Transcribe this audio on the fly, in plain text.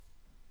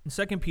In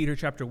 2 Peter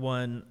chapter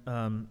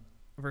 1,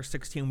 verse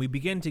 16, we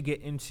begin to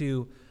get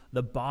into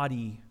the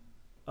body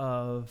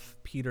of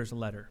Peter's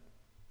letter.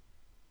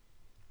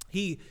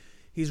 He's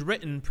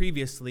written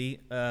previously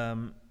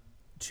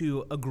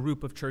to a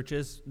group of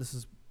churches. This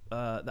is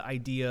the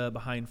idea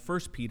behind 1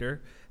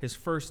 Peter, his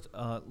first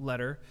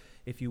letter,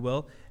 if you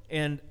will.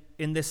 And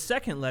in this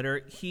second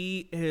letter,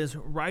 he is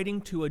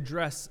writing to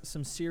address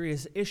some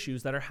serious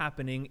issues that are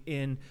happening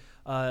in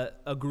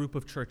a group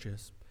of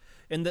churches.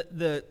 And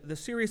the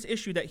serious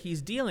issue that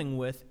he's dealing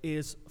with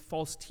is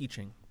false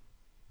teaching.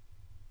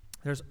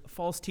 There's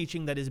false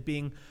teaching that is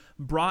being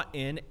brought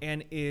in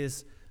and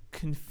is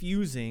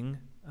confusing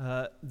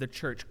the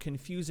church,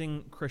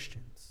 confusing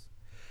Christians.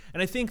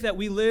 And I think that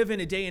we live in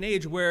a day and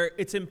age where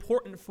it's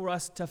important for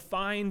us to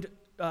find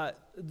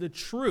the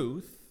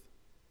truth,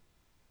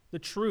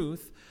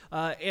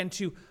 and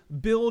to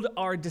build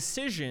our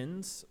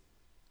decisions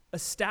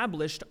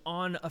established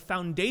on a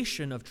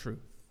foundation of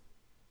truth.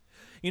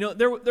 You know,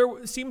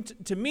 there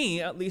seemed to me,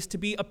 at least, to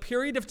be a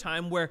period of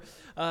time where,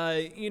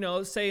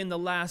 say in the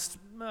last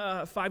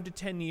 5 to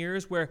 10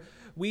 years, where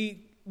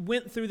we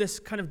went through this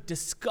kind of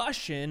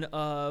discussion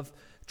of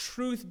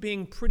truth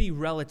being pretty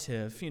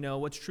relative. You know,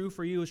 what's true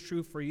for you is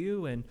true for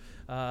you, and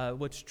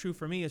what's true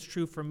for me is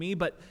true for me.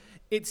 But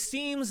it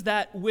seems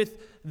that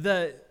with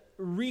the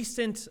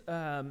recent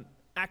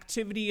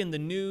activity in the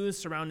news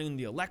surrounding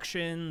the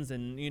elections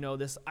and, you know,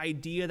 this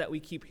idea that we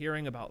keep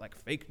hearing about like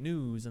fake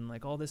news and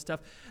like all this stuff,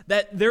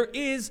 that there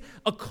is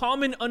a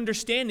common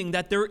understanding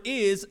that there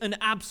is an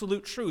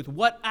absolute truth.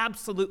 What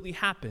absolutely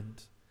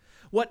happened?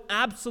 What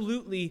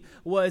absolutely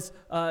was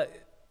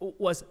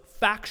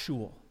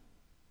factual?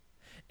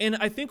 And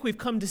I think we've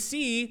come to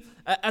see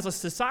as a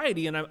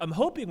society, and I'm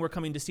hoping we're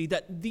coming to see,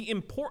 that the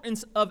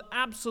importance of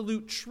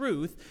absolute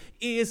truth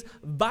is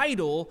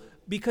vital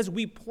because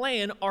we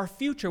plan our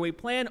future. We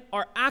plan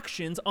our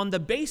actions on the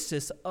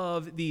basis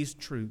of these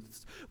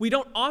truths. We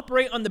don't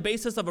operate on the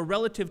basis of a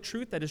relative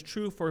truth that is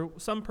true for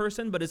some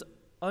person but is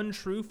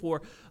untrue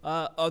for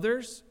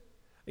others.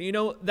 You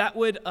know, that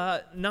would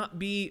not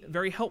be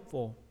very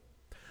helpful.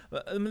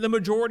 The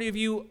majority of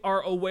you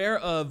are aware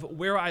of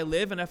where I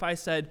live, and if I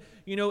said,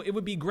 you know, it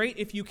would be great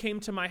if you came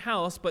to my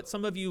house, but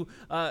some of you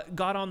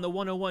got on the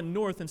 101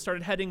 North and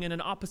started heading in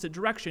an opposite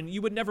direction,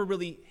 you would never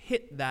really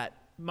hit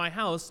my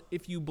house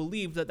if you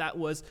believed that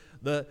was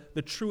the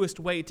truest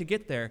way to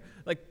get there.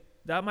 Like,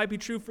 that might be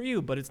true for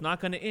you, but it's not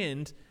going to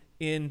end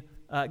in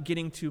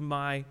getting to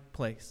my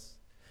place.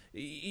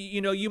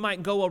 You know, you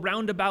might go a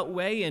roundabout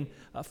way and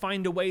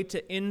find a way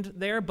to end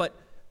there, but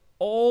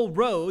all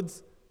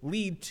roads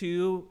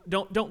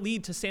don't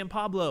lead to San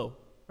Pablo,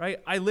 right?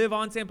 I live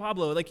on San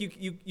Pablo. Like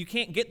you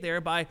can't get there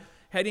by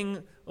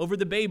heading over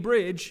the Bay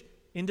Bridge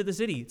into the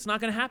city. It's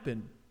not going to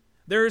happen.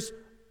 There's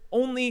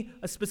only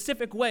a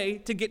specific way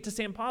to get to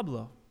San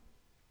Pablo.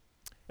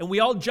 And we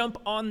all jump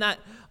on that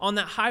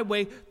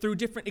highway through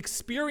different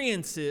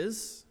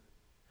experiences,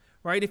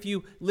 right? If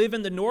you live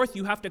in the north,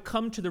 you have to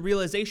come to the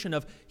realization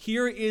of,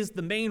 here is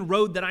the main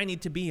road that I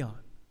need to be on.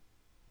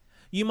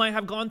 You might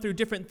have gone through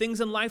different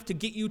things in life to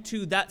get you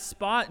to that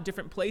spot,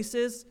 different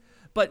places,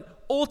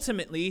 but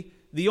ultimately,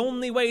 the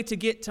only way to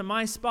get to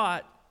my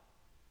spot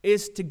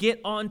is to get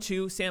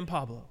onto San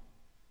Pablo.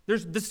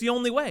 This is the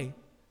only way.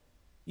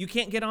 You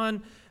can't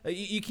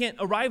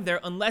arrive there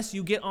unless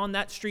you get on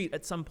that street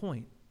at some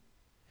point.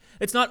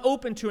 It's not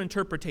open to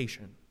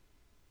interpretation.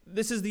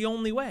 This is the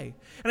only way.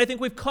 And I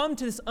think we've come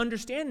to this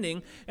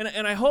understanding,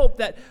 and I hope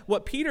that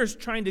what Peter's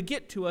trying to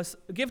give to us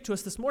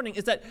this morning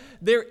is that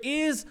there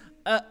is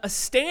a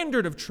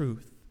standard of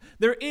truth.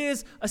 There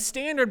is a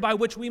standard by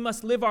which we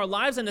must live our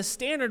lives and a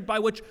standard by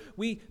which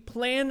we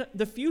plan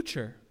the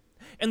future.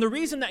 And the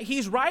reason that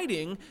he's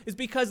writing is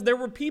because there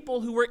were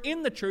people who were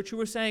in the church who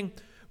were saying,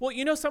 well,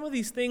 you know, some of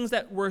these things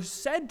that were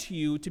said to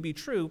you to be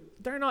true,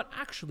 they're not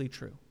actually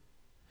true.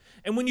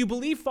 And when you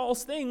believe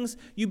false things,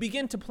 you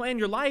begin to plan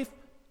your life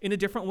in a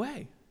different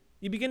way.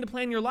 You begin to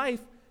plan your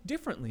life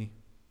differently.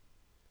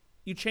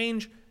 You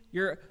change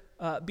your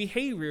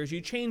behaviors,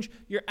 you change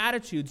your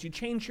attitudes, you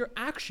change your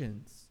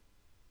actions.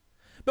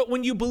 But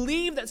when you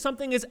believe that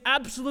something is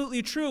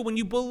absolutely true, when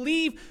you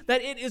believe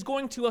that it is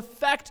going to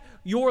affect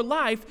your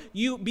life,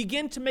 you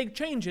begin to make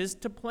changes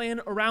to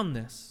plan around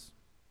this.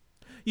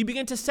 You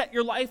begin to set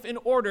your life in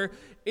order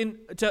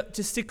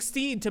to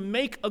succeed, to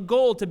make a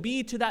goal, to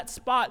be to that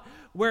spot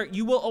where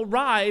you will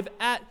arrive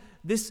at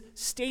this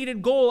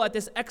stated goal, at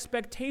this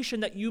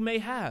expectation that you may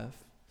have.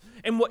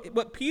 And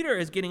what Peter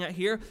is getting at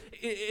here,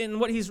 and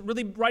what he's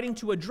really writing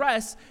to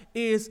address,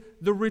 is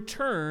the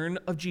return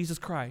of Jesus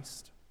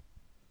Christ.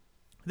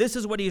 This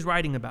is what he's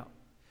writing about.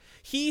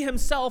 He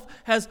himself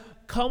has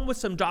come with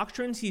some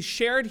doctrines. He's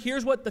shared,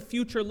 here's what the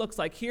future looks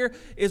like. Here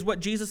is what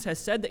Jesus has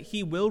said, that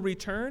he will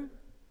return.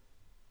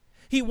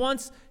 He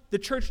wants the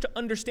church to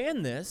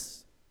understand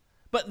this,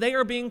 but they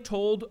are being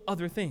told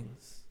other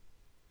things.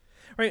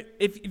 Right?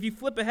 If you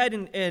flip ahead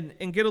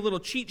and get a little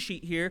cheat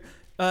sheet here,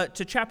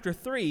 to chapter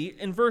 3,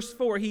 in verse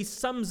 4, he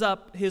sums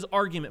up his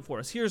argument for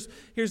us. Here's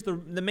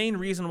the main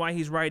reason why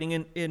he's writing.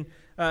 In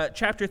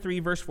chapter 3,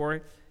 verse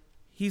 4,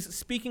 he's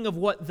speaking of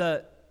what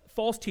the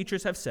false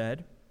teachers have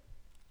said,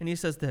 and he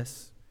says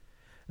this: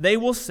 they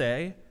will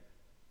say,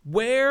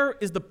 "Where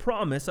is the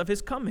promise of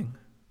his coming?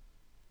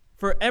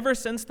 For ever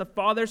since the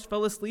fathers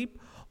fell asleep,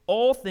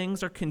 all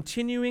things are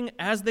continuing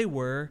as they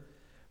were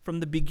from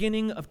the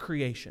beginning of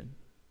creation."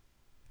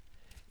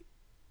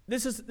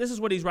 This is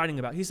what he's writing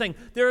about. He's saying,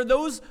 there are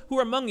those who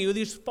are among you,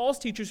 these false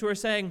teachers who are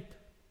saying,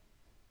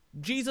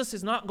 Jesus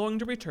is not going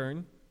to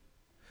return.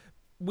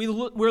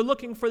 We're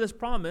looking for this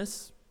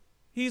promise.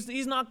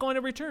 He's not going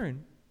to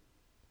return.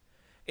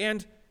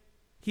 And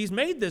he's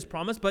made this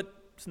promise, but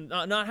it's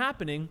not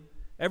happening.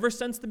 Ever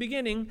since the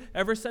beginning,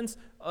 ever since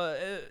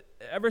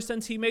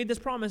he made this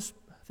promise,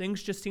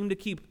 things just seem to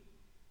keep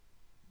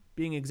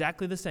being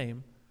exactly the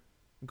same,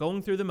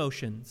 going through the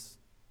motions.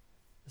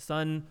 The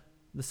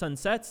sun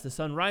sets, the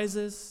sun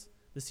rises,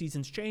 the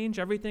seasons change,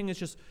 everything is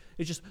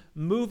just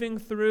moving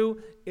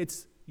through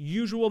its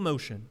usual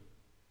motion.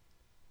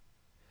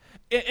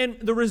 And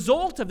the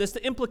result of this,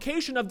 the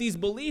implication of these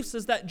beliefs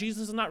is that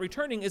Jesus is not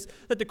returning, is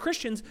that the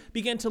Christians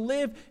began to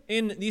live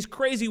in these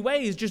crazy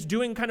ways, just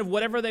doing kind of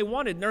whatever they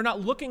wanted. They're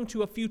not looking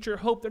to a future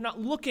hope. They're not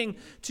looking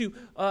to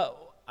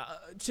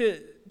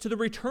the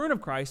return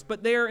of Christ,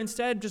 but they are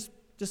instead just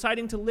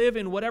deciding to live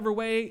in whatever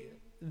way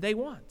they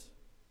want.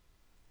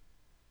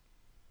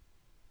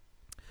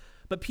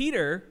 But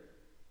Peter,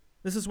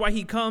 this is why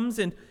he comes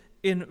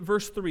in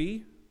verse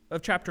 3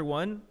 of chapter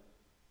 1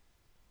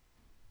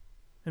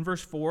 and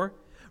verse 4,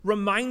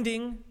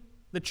 reminding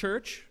the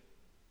church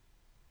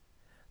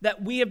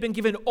that we have been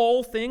given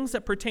all things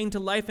that pertain to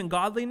life and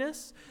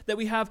godliness, that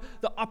we have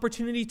the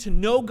opportunity to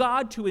know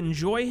God, to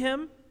enjoy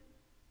him,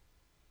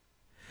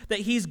 that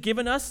he's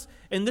given us,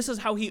 and this is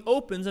how he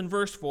opens in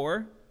verse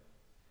 4,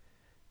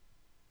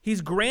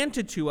 he's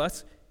granted to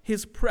us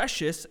his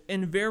precious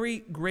and very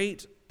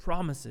great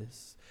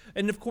promises.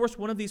 And of course,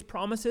 one of these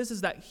promises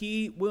is that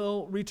he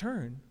will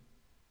return.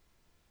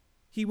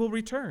 He will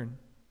return.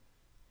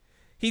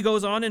 He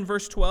goes on in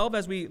verse 12,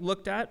 as we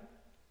looked at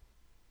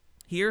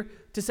here,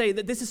 to say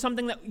that this is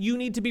something that you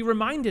need to be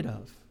reminded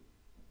of.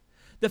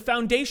 The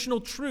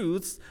foundational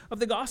truths of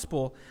the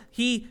gospel.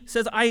 He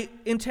says, I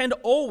intend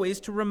always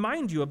to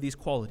remind you of these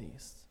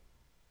qualities.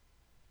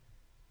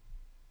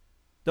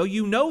 Though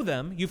you know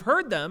them, you've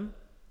heard them,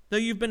 though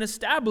you've been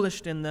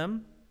established in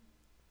them,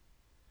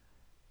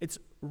 it's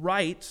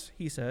right,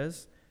 he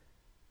says,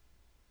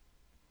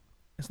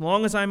 as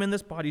long as I'm in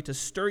this body, to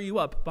stir you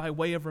up by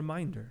way of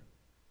reminder.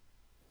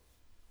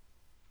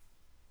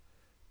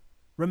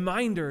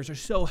 Reminders are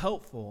so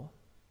helpful.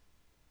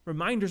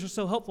 Reminders are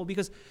so helpful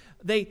because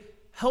they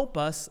help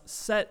us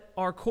set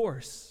our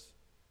course.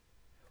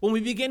 When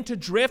we begin to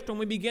drift, when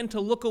we begin to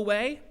look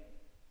away,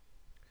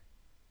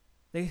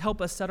 they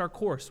help us set our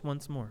course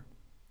once more.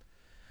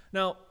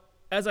 Now,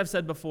 as I've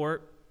said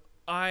before,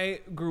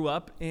 I grew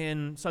up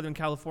in Southern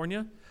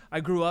California.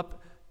 I grew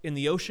up in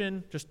the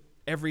ocean just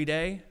every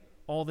day,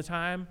 all the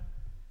time.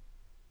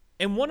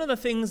 And one of the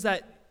things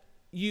that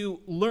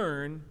you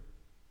learn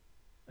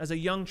as a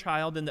young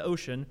child in the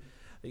ocean,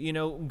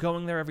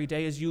 going there every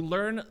day, is you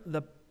learn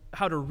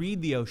how to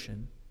read the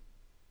ocean.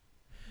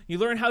 You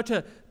learn how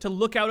to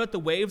look out at the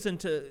waves and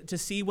to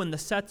see when the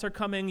sets are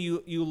coming.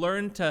 You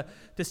learn to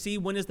see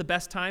when is the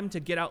best time to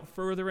get out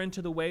further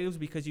into the waves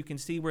because you can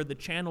see where the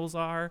channels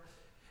are.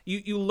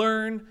 You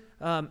learn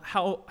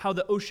how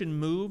the ocean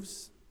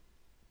moves.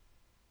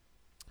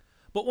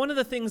 But one of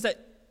the things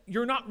that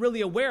you're not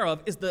really aware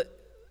of is the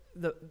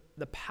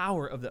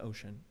power of the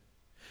ocean.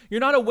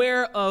 You're not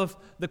aware of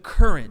the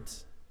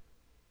current.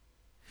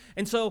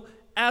 And so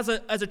as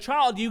a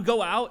child, you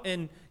go out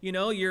and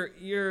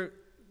you're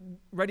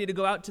ready to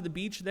go out to the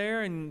beach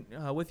there and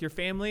with your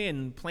family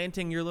and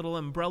planting your little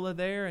umbrella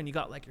there, and you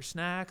got like your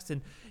snacks,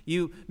 and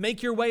you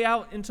make your way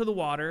out into the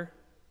water.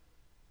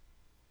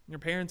 Your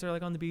parents are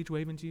like on the beach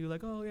waving to you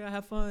like, oh yeah,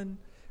 have fun,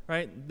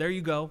 right? There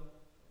you go.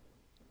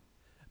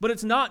 But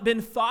it's not been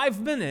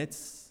 5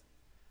 minutes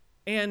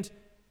and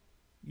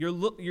you're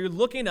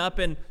looking up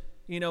and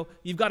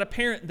you've got a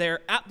parent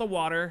there at the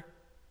water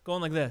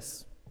going like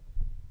this,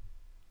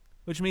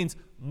 which means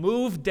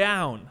move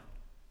down.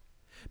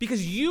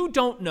 Because you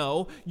don't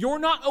know, you're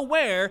not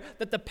aware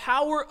that the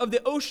power of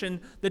the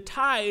ocean, the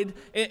tide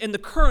and the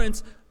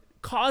currents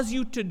cause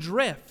you to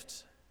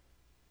drift.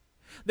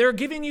 They're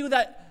giving you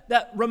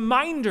that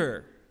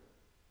reminder.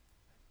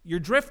 You're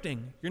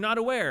drifting. You're not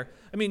aware.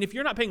 I mean, if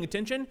you're not paying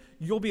attention,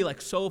 you'll be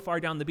like so far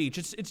down the beach.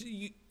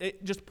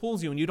 It just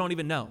pulls you and you don't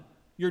even know.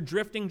 You're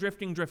drifting.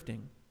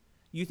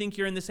 You think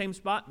you're in the same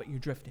spot, but you're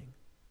drifting.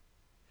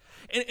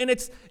 And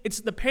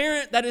it's the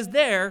parent that is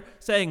there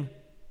saying,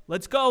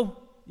 let's go.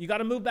 You got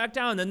to move back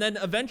down. And then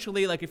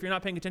eventually, like if you're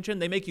not paying attention,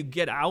 they make you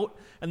get out,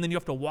 and then you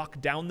have to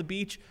walk down the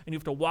beach, and you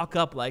have to walk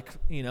up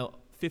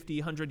 50,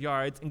 100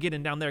 yards and get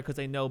in down there because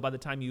they know by the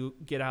time you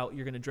get out,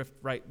 you're going to drift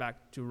right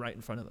back to right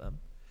in front of them.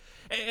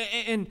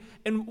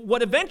 And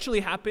what eventually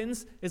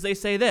happens is they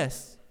say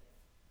this: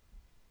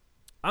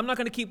 I'm not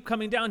going to keep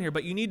coming down here,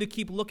 but you need to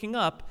keep looking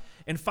up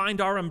and find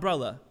our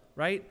umbrella,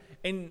 right?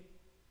 And,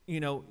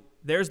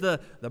 There's the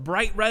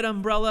bright red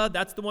umbrella.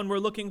 That's the one we're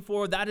looking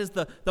for. That is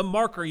the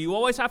marker. You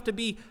always have to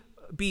be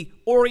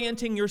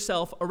orienting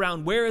yourself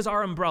around where is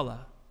our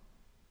umbrella.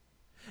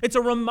 It's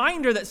a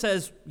reminder that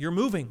says you're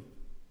moving.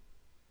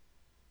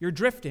 You're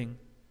drifting.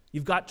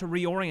 You've got to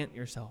reorient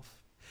yourself.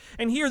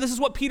 And here, this is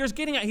what Peter's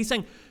getting at. He's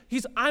saying,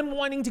 I'm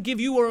wanting to give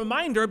you a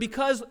reminder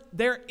because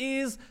there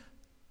is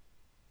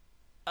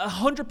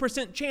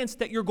 100% chance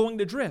that you're going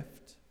to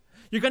drift.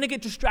 You're going to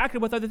get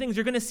distracted with other things.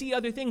 You're going to see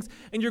other things,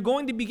 and you're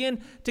going to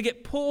begin to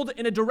get pulled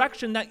in a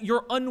direction that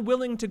you're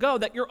unwilling to go,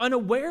 that you're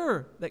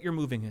unaware that you're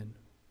moving in.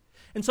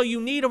 And so you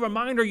need a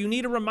reminder,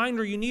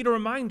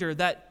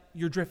 that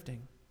you're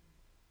drifting.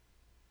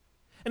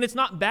 And it's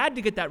not bad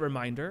to get that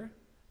reminder.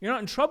 You're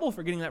not in trouble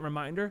for getting that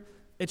reminder.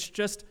 It's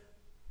just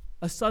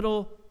a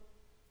subtle,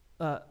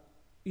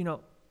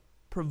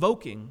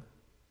 provoking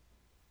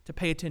to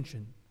pay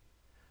attention,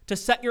 to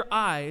set your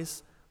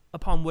eyes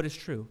upon what is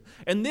true.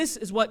 And this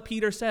is what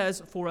Peter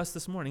says for us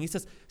this morning. He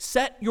says,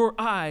 set your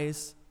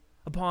eyes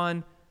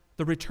upon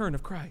the return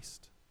of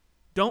Christ.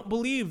 Don't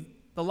believe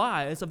the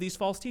lies of these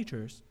false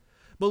teachers.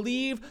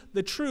 Believe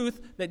the truth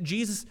that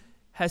Jesus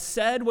has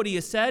said what he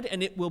has said,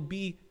 and it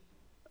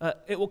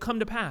will come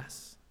to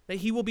pass, that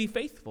he will be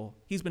faithful.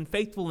 He's been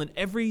faithful in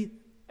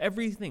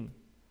everything.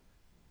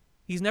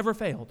 He's never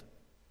failed,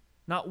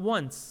 not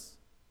once.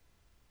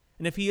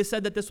 And if he has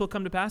said that this will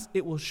come to pass,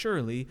 it will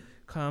surely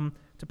come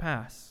to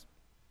pass.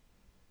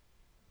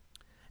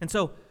 And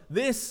so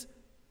this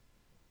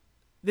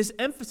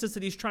emphasis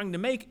that he's trying to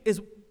make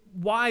is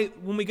why,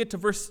 when we get to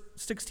verse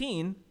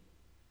 16,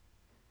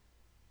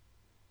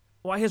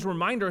 why his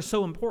reminder is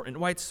so important,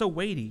 why it's so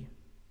weighty.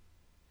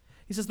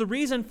 He says the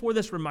reason for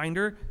this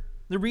reminder,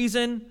 the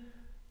reason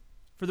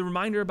for the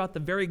reminder about the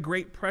very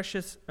great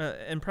precious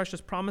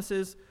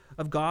promises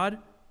of God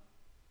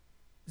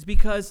is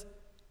because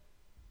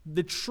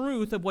the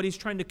truth of what he's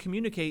trying to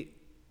communicate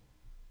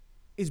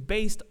is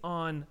based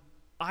on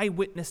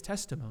eyewitness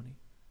testimony.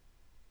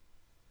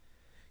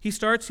 He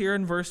starts here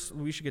in verse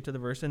 16,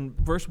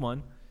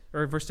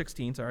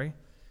 sorry.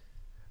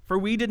 For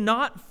we did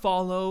not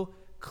follow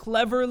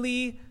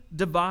cleverly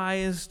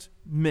devised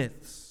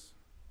myths.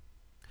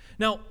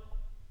 Now,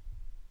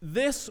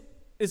 this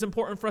is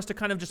important for us to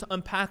kind of just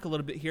unpack a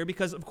little bit here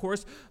because, of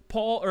course,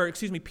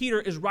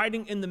 Peter is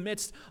writing in the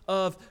midst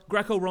of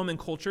Greco-Roman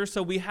culture.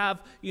 So we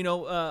have,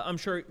 I'm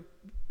sure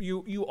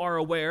you are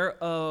aware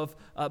of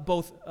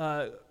both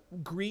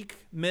Greek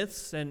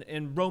myths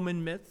and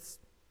Roman myths.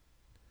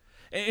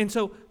 And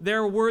so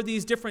there were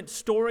these different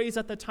stories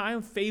at the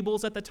time,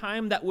 fables at the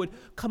time that would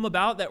come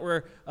about that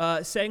were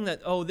saying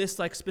that, this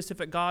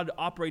specific god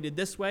operated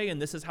this way,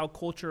 and this is how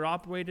culture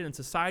operated and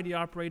society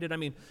operated. I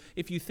mean,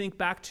 if you think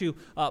back to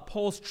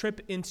Paul's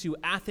trip into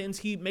Athens,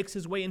 he makes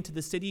his way into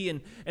the city,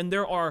 and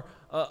there are,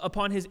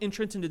 upon his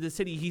entrance into the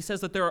city, he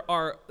says that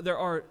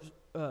the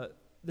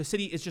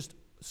city is just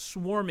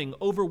swarming,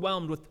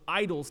 overwhelmed with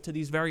idols to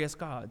these various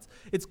gods.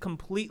 It's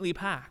completely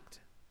packed.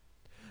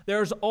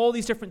 There's all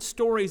these different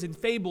stories and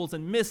fables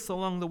and myths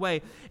along the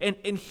way.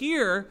 And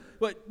here,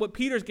 what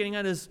Peter's getting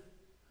at is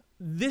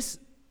this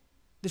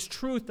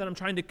truth that I'm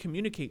trying to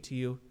communicate to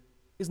you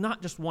is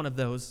not just one of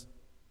those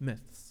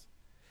myths.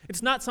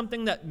 It's not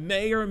something that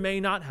may or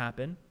may not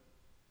happen,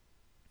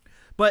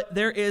 but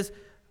there is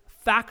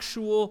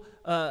factual,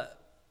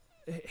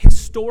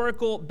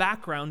 historical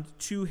background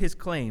to his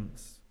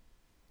claims.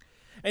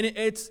 And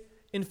it's,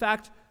 in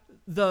fact,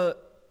 the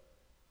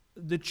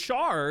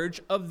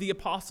charge of the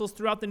apostles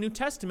throughout the New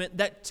Testament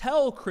that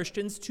tell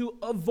Christians to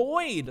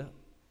avoid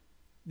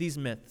these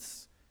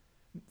myths,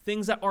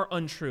 things that are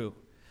untrue,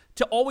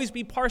 to always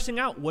be parsing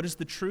out what is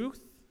the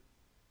truth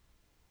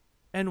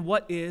and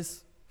what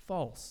is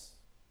false.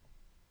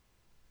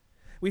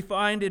 We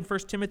find in 1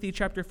 Timothy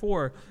chapter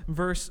 4,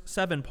 verse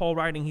 7, Paul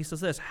writing, he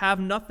says this,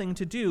 have nothing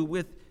to do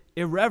with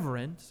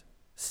irreverent,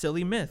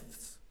 silly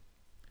myths.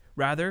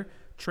 Rather,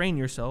 train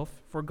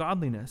yourself for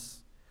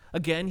godliness.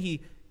 Again,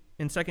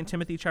 in 2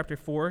 Timothy chapter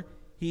 4,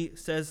 he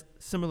says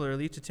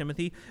similarly to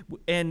Timothy,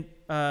 and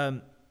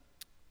that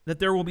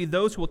there will be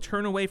those who will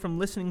turn away from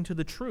listening to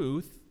the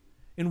truth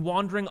and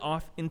wandering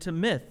off into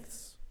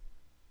myths.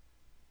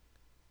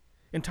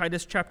 In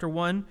Titus chapter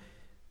 1,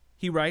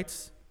 he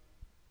writes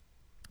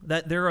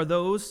that there are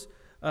those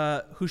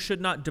who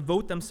should not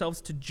devote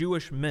themselves to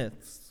Jewish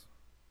myths,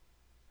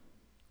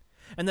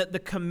 and that the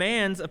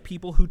commands of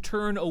people who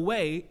turn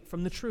away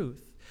from the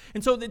truth.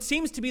 And so it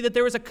seems to be that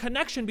there is a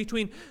connection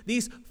between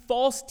these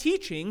false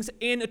teachings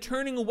and a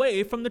turning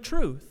away from the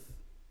truth.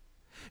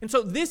 And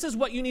so this is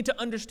what you need to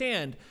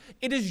understand.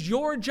 It is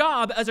your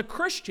job as a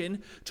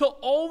Christian to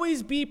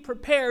always be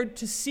prepared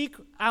to seek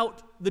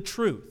out the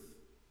truth.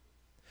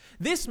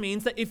 This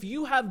means that if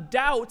you have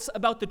doubts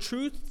about the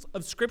truth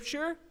of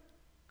Scripture,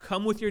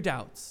 come with your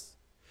doubts.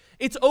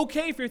 It's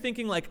okay if you're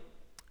thinking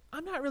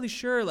I'm not really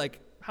sure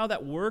how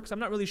that works. I'm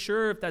not really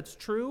sure if that's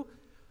true.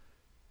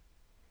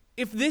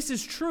 If this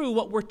is true,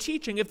 what we're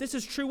teaching, if this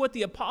is true, what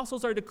the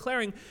apostles are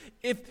declaring,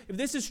 if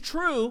this is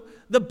true,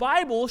 the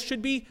Bible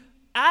should be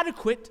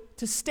adequate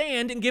to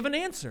stand and give an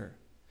answer.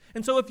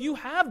 And so if you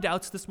have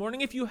doubts this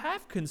morning, if you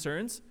have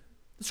concerns,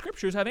 the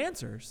Scriptures have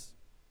answers.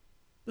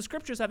 The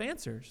Scriptures have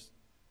answers.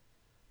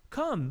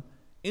 Come,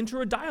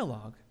 enter a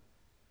dialogue.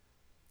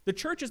 The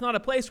church is not a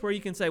place where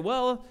you can say,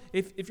 well,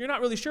 if you're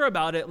not really sure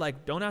about it,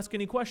 don't ask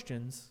any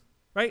questions,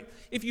 right?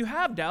 If you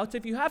have doubts,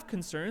 if you have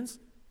concerns,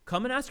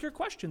 come and ask your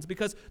questions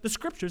because the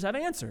Scriptures have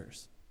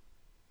answers.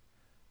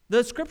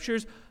 The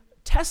Scriptures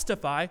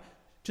testify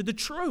to the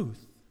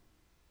truth.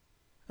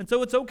 And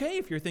so it's okay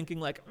if you're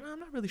thinking I'm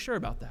not really sure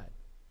about that.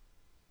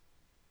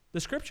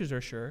 The Scriptures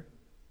are sure,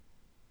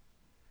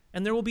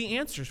 and there will be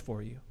answers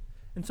for you.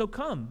 And so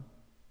come.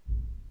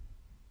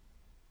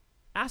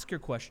 Ask your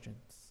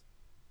questions.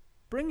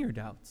 Bring your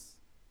doubts.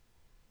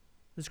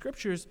 The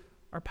Scriptures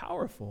are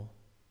powerful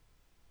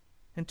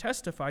and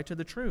testify to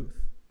the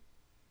truth.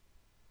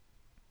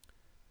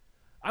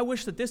 I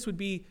wish that this would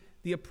be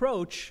the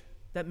approach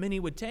that many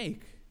would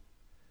take.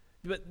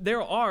 But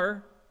there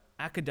are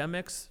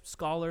academics,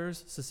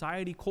 scholars,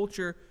 society,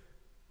 culture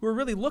who are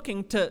really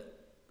looking to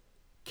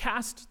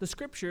cast the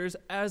Scriptures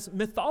as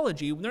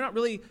mythology. They're not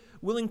really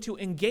willing to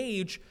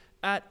engage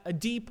at a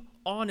deep,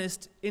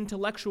 honest,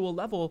 intellectual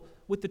level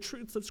with the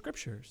truths of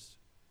Scriptures.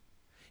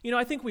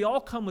 I think we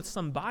all come with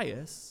some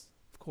bias,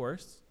 of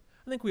course.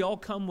 I think we all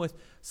come with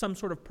some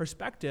sort of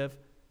perspective,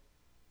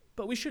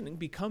 but we shouldn't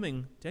be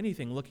coming to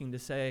anything looking to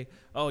say,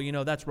 oh,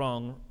 that's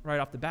wrong right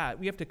off the bat.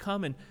 We have to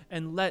come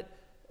and let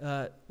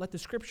the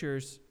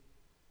Scriptures,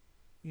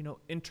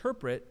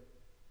 interpret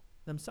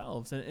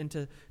themselves and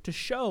to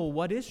show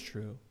what is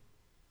true.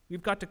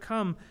 We've got to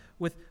come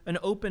with an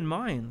open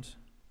mind.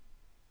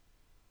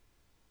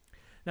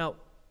 Now,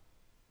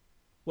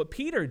 what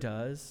Peter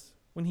does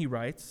when he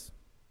writes,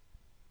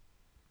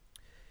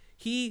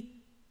 he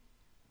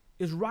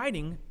is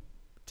writing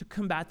to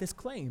combat this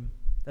claim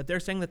that they're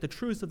saying that the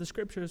truths of the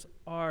Scriptures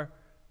are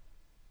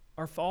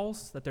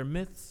false, that they're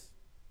myths.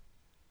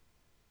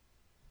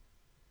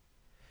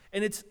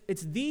 And it's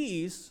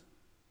these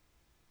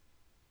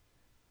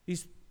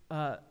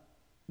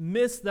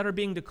myths that are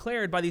being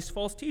declared by these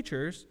false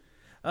teachers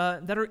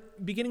that are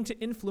beginning to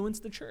influence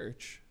the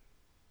church.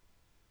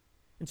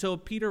 And so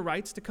Peter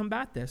writes to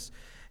combat this.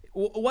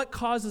 What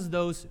causes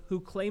those who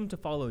claim to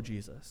follow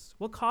Jesus?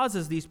 What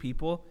causes these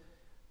people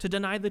to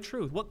deny the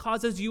truth? What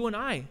causes you and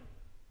I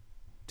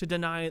to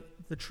deny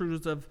the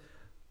truths of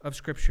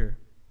Scripture?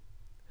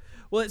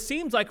 Well, it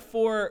seems like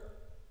for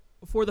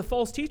the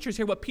false teachers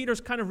here, what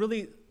Peter's kind of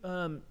really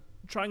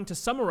trying to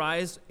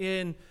summarize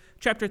in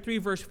chapter 3,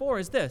 verse 4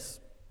 is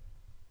this.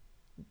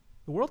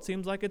 The world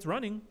seems like it's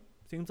running.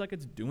 Seems like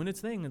it's doing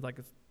its thing. It's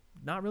it's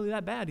not really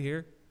that bad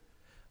here.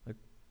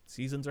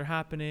 Seasons are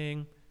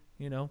happening,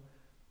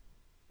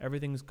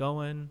 everything's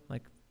going,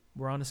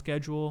 we're on a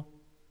schedule.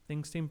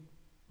 Things seem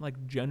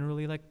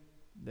generally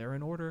they're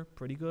in order,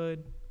 pretty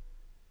good.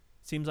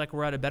 Seems like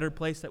we're at a better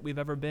place that we've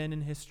ever been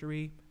in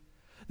history.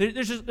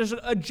 There's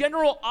a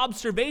general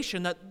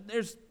observation that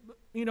there's,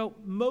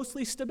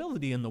 mostly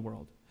stability in the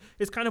world.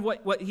 It's kind of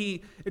what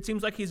it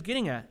seems like he's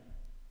getting at.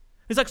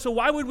 It's so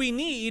why would we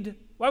need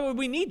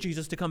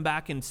Jesus to come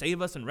back and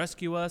save us and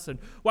rescue us? And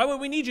why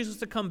would we need Jesus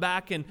to come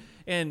back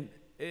and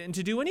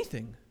to do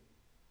anything?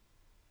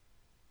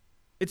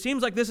 It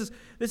seems like this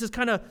is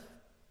kind of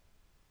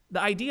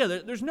the idea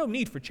that there's no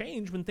need for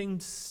change when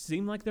things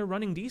seem like they're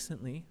running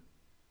decently.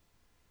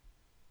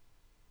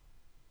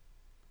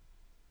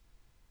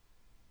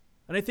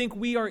 And I think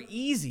we're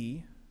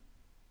easily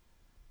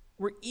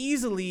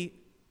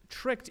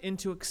tricked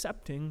into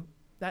accepting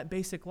that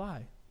basic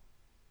lie.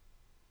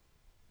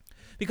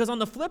 Because on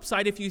the flip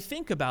side, if you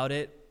think about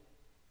it,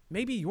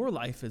 maybe your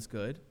life is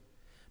good.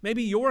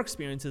 Maybe your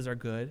experiences are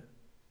good.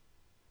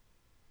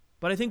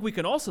 But I think we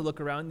can also look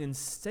around and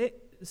say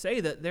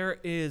that there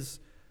is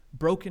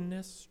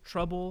brokenness,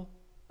 trouble,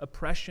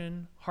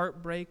 oppression,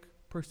 heartbreak,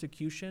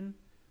 persecution.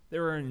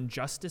 There are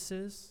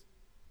injustices.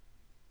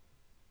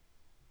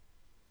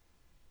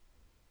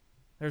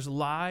 There's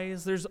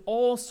lies. There's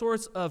all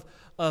sorts of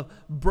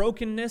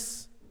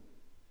brokenness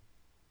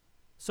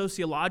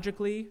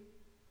sociologically,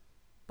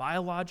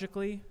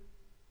 biologically.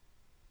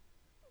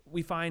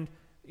 We find,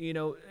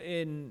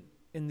 in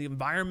the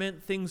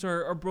environment, things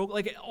are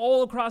broken.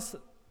 All across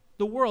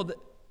the world,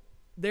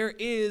 there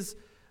is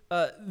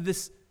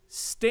this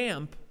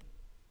stamp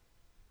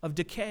of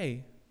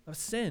decay, of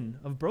sin,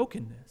 of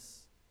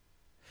brokenness.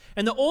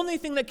 And the only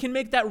thing that can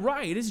make that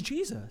right is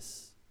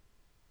Jesus.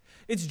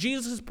 It's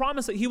Jesus'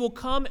 promise that he will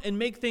come and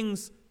make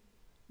things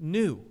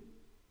new.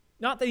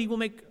 Not that he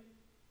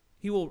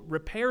will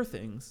repair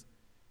things,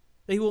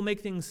 that he will make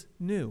things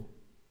new,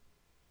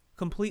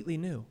 completely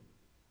new.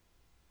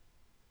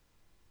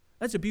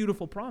 That's a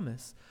beautiful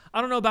promise. I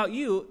don't know about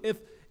you,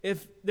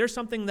 if there's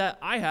something that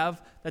I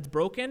have that's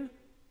broken,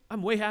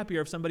 I'm way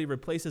happier if somebody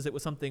replaces it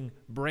with something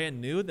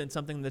brand new than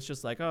something that's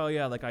just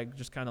I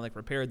just kind of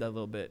repaired that a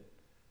little bit,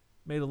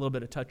 made a little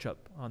bit of touch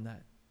up on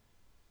that.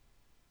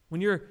 When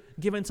you're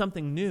given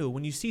something new,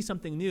 when you see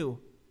something new,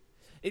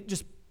 it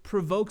just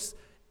provokes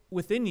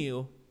within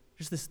you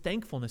just this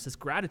thankfulness, this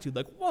gratitude,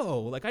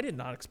 whoa, I did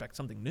not expect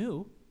something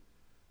new.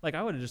 Like,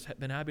 I would have just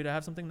been happy to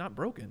have something not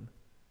broken,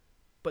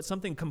 but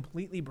something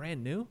completely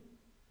brand new.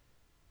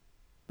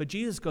 But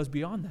Jesus goes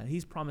beyond that.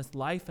 He's promised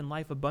life and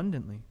life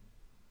abundantly.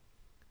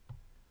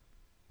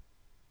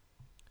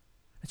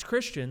 As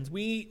Christians,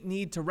 we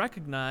need to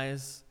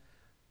recognize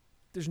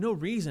there's no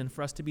reason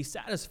for us to be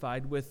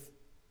satisfied with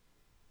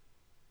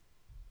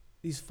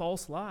these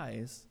false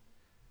lies,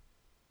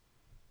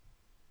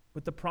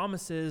 with the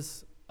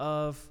promises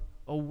of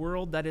a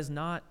world that is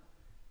not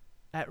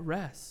at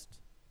rest.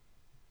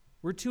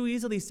 We're too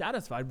easily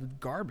satisfied with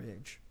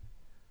garbage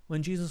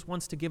when Jesus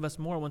wants to give us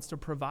more, wants to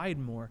provide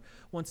more,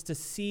 wants to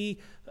see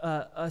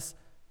us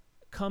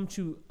come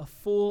to a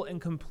full and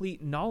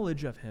complete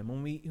knowledge of him,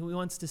 when he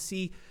wants to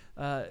see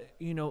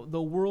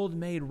the world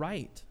made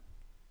right.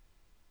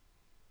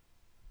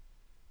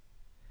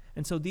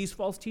 And so these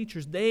false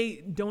teachers,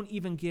 they don't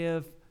even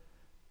give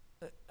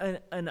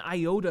an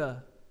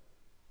iota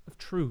of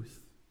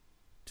truth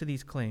to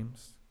these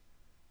claims.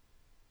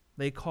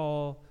 They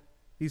call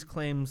these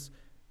claims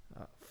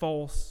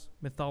false,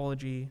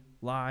 mythology,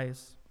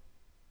 lies.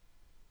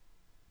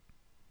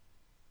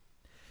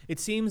 It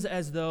seems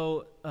as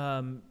though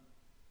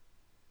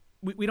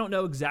we don't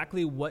know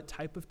exactly what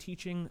type of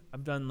teaching.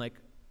 I've done like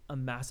a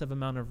massive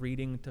amount of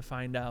reading to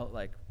find out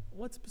like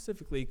what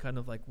specifically kind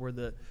of like were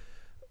the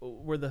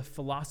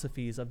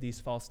philosophies of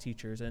these false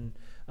teachers. And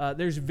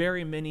there's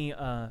very many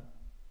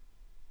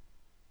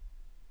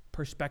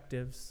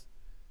perspectives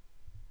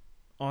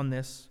on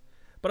this.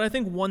 But I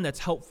think one that's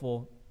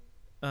helpful,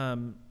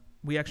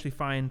 we actually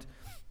find,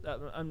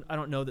 I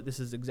don't know that this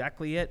is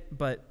exactly it,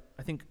 but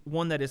I think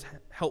one that is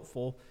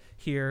helpful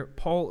here,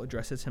 Paul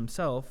addresses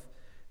himself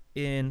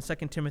in 2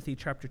 Timothy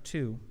chapter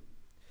 2.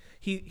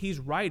 He's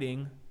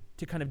writing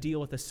to kind of deal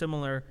with a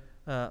similar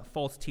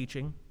false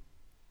teaching.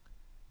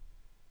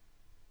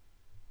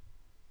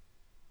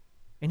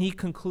 And he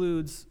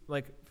concludes,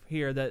 like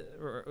here,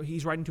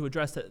 he's writing to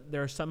address that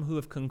there are some who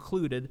have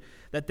concluded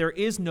that there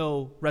is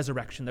no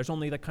resurrection. There's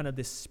only like kind of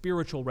this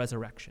spiritual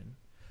resurrection.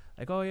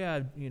 Like, oh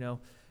yeah,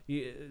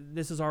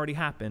 this has already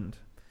happened.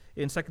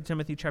 In 2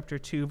 Timothy chapter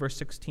 2, verse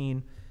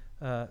 16,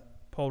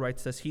 Paul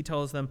writes this. He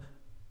tells them,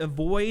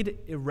 avoid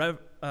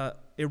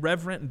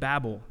irreverent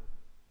babble,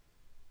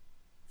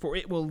 for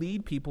it will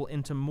lead people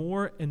into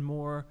more and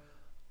more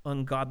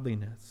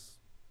ungodliness.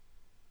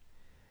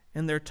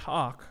 And their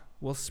talk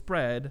will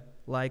spread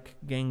like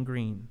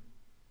gangrene.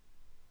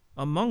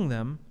 Among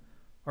them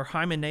are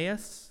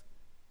Hymenaeus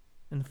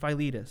and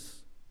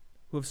Philetus,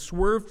 who have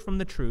swerved from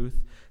the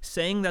truth,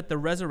 saying that the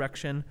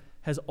resurrection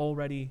has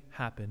already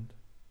happened.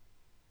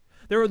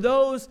 There are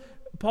those,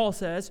 Paul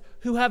says,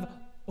 who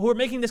are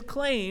making this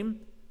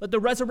claim that the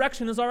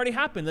resurrection has already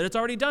happened, that it's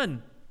already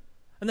done.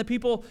 And that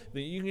people,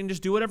 you can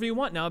just do whatever you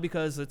want now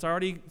because it's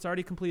already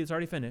complete, it's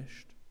already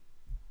finished.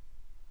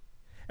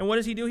 And what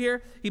does he do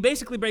here? He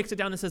basically breaks it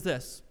down and says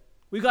this: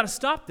 we've got to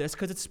stop this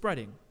because it's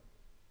spreading,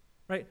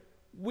 right?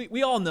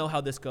 We all know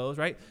how this goes,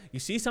 right? You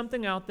see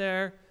something out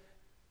there,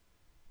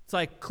 it's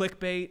like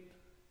clickbait.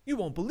 You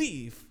won't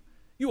believe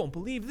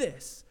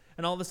this.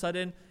 And all of a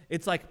sudden,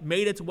 it's like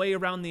made its way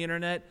around the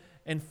internet,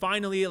 and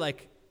finally,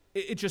 like,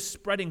 it's just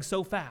spreading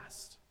so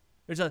fast.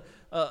 There's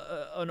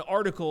an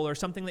article or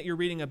something that you're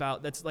reading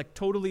about that's like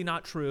totally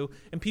not true,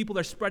 and people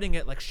are spreading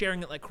it, like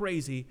sharing it like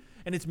crazy,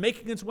 and it's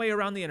making its way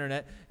around the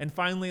internet, and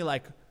finally,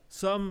 like,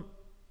 some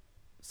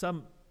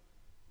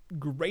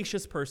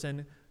gracious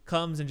person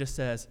comes and just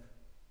says,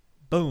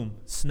 boom,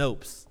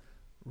 Snopes,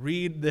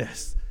 read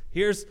this.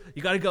 You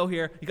got to go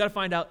here. You got to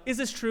find out, is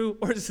this true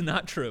or is this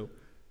not true?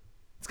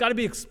 It's got to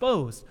be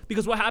exposed,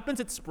 because what happens?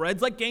 It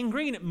spreads like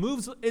gangrene. It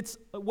moves its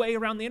way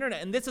around the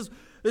internet, and this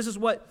is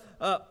what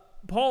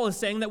Paul is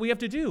saying that we have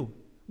to do.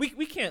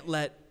 We can't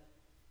let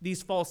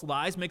these false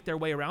lies make their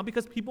way around,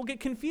 because people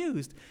get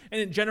confused, and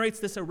it generates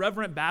this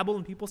irreverent babble,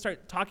 and people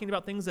start talking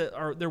about things that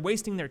they're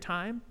wasting their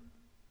time.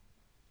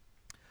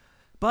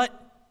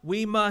 But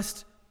we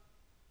must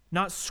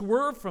not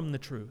swerve from the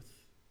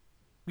truth.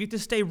 We have to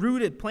stay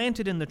rooted,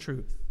 planted in the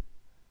truth.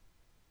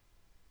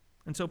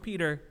 And so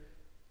Peter,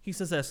 he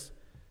says this: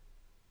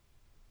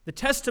 the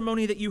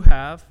testimony that you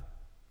have,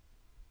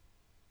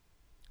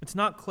 it's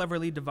not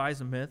cleverly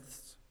devised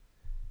myths.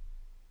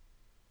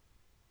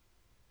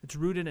 It's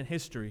rooted in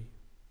history.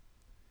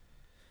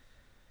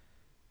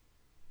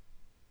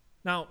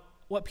 Now,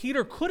 what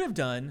Peter could have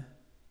done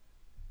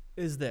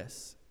is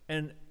this,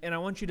 and I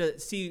want you to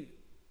see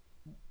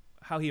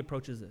how he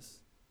approaches this.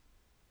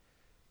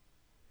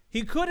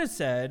 He could have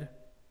said,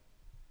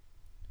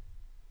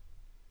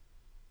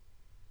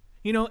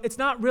 it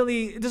doesn't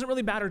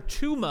really matter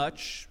too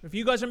much. If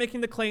you guys are making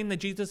the claim that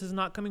Jesus is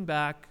not coming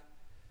back,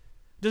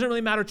 it doesn't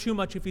really matter too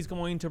much if he's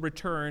going to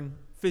return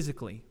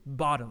physically,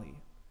 bodily.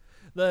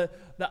 The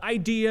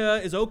idea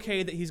is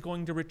okay that he's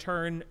going to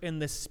return in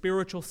the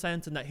spiritual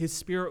sense and that his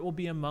spirit will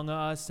be among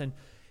us. And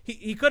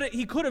he could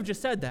have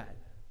just said that.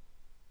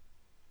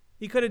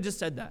 He could have just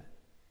said that.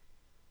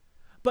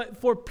 But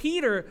for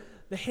Peter,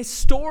 the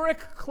historic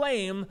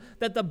claim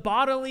that the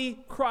bodily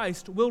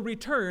Christ will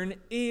return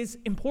is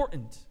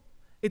important.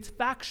 It's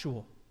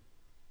factual.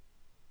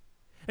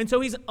 And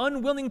so he's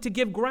unwilling to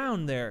give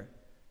ground there.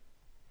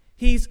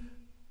 He's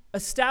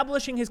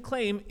establishing his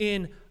claim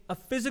in a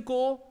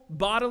physical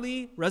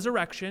bodily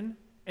resurrection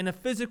and a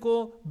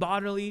physical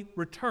bodily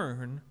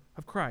return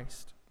of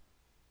Christ.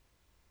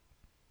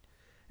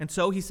 And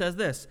so he says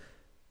this: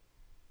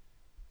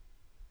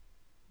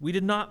 we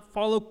did not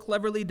follow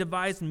cleverly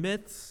devised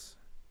myths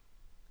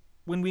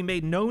when we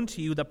made known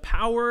to you the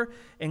power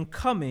and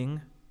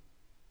coming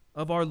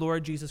of our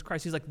Lord Jesus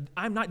Christ. He's like,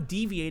 I'm not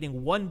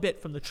deviating one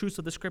bit from the truths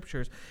of the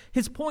Scriptures.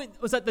 His point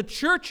was that the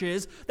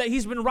churches that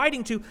he's been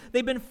writing to,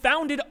 they've been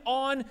founded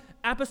on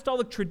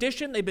apostolic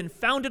tradition. They've been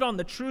founded on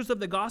the truths of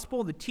the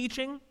gospel, the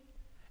teaching.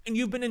 And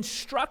you've been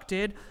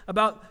instructed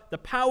about the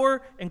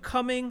power and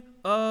coming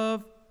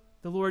of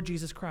the Lord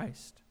Jesus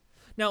Christ.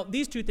 Now,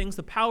 these two things,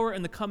 the power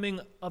and the coming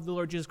of the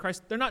Lord Jesus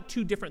Christ, they're not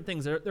two different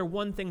things. They're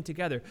one thing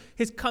together.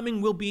 His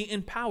coming will be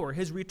in power.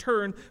 His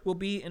return will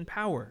be in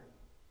power.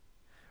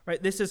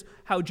 Right? This is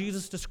how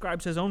Jesus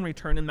describes his own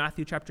return in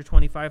Matthew chapter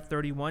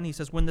 25:31. He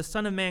says, when the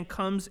Son of Man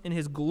comes in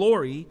his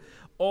glory,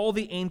 all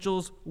the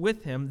angels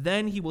with him,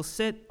 then he will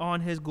sit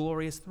on his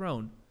glorious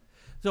throne.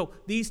 So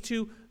these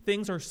two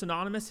things are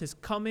synonymous. His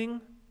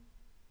coming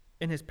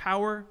and his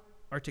power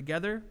are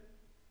together.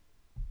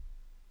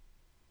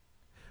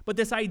 But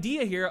this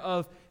idea here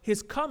of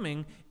his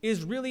coming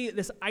is really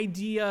this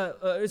idea,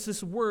 it's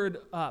this word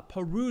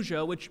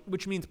parousia,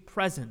 which means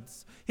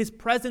presence. His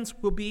presence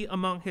will be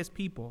among his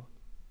people.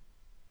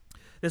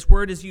 This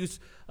word is used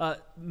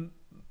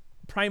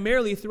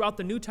primarily throughout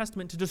the New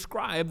Testament to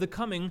describe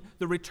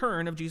the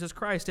return of Jesus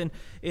Christ. And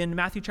in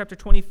Matthew chapter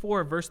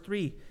 24, verse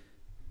 3,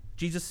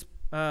 Jesus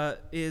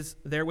is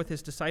there with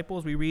his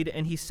disciples. We read,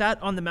 and he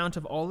sat on the Mount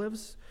of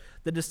Olives.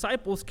 The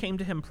disciples came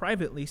to him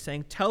privately,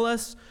 saying, tell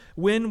us,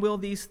 when will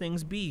these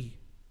things be?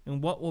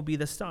 And what will be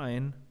the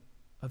sign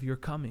of your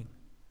coming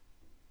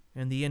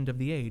and the end of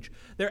the age?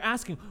 They're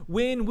asking,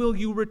 when will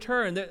you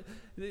return?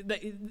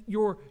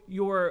 Your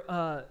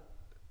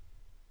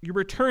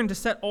return to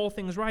set all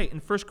things right. In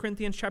 1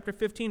 Corinthians chapter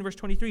 15, verse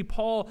 23,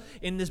 Paul,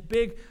 in this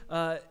big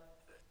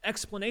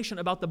explanation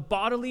about the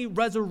bodily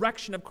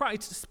resurrection of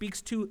Christ,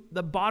 speaks to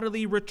the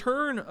bodily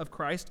return of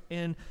Christ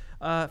in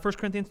 1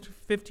 Corinthians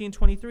 15,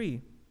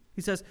 23.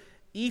 He says,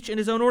 each in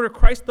his own order,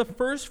 Christ the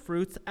first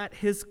fruits at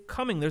his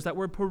coming. There's that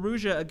word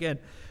parousia again.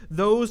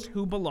 Those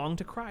who belong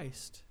to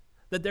Christ.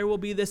 That there will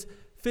be this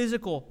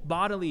physical,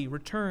 bodily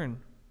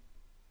return.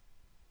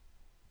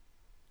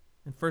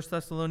 In 1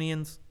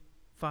 Thessalonians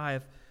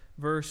 5,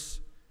 verse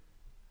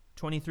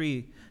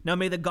 23. Now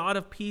may the God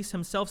of peace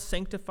himself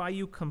sanctify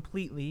you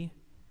completely,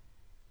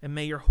 and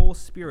may your whole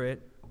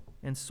spirit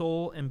and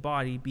soul and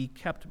body be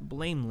kept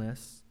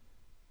blameless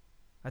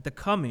at the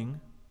coming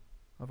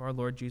of our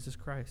Lord Jesus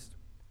Christ.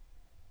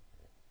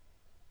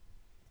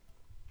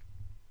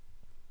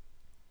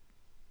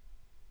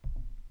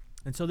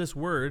 And so this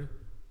word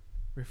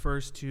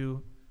refers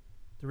to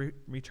the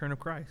return of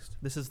Christ.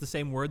 This is the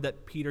same word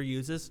that Peter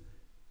uses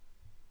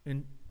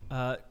in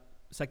 2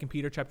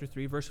 Peter chapter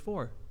 3, verse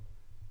 4.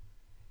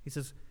 He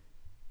says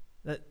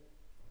that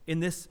in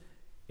this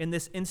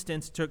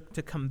instance, to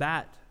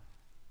combat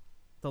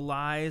the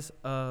lies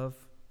of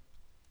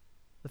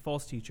the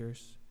false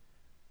teachers,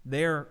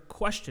 they're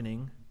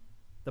questioning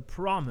the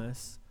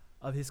promise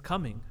of his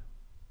coming.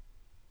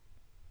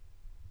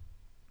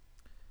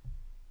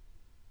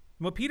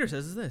 And what Peter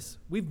says is this: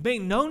 we've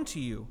made known to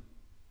you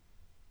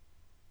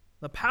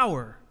the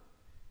power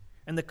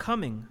and the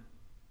coming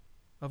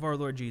of our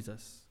Lord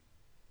Jesus.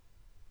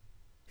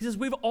 He says,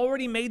 we've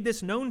already made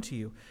this known to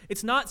you.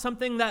 It's not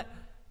something that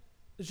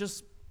is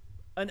just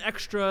an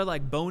extra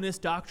bonus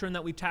doctrine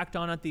that we tacked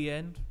on at the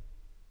end.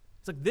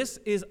 It's like this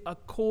is a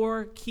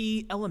core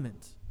key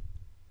element.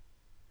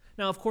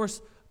 Now, of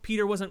course,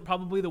 Peter wasn't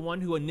probably the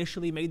one who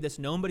initially made this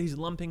known, but he's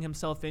lumping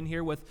himself in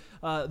here with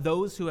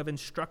those who have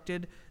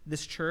instructed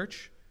this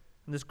church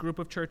and this group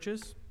of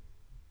churches.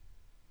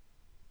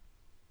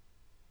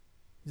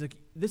 He's like,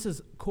 this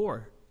is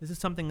core. This is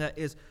something that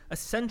is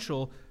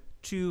essential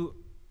to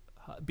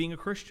being a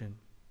Christian.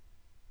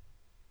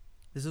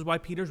 This is why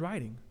Peter's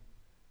writing,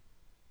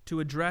 to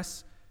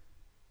address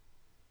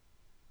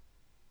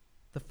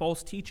the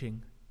false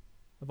teaching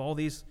of all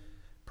these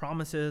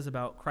promises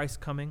about Christ's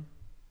coming.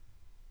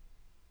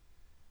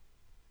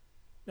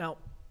 Now,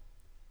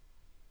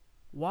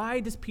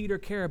 why does Peter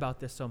care about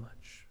this so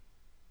much?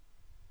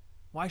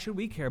 Why should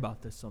we care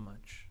about this so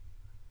much?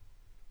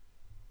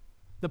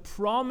 The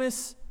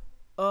promise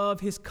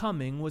of his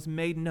coming was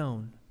made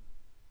known.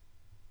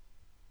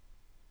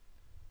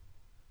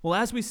 Well,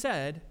 as we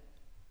said,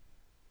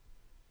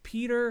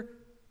 Peter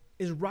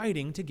is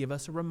writing to give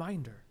us a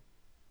reminder.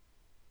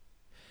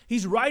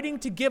 He's writing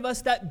to give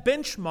us that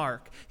benchmark.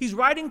 He's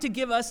writing to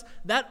give us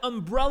that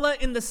umbrella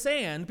in the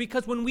sand,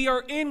 because when we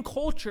are in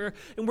culture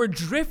and we're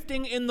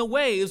drifting in the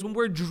waves, when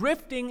we're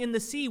drifting in the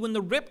sea, when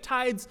the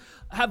riptides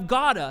have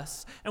got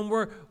us and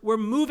we're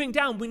moving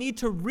down, we need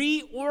to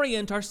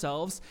reorient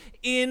ourselves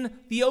in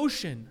the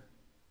ocean.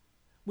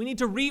 We need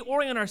to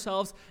reorient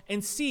ourselves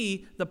and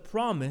see the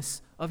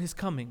promise of his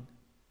coming.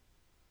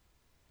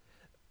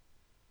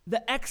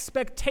 the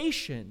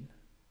expectation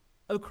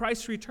of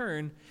Christ's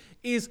return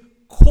is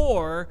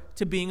core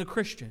to being a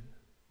Christian.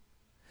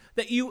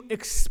 That you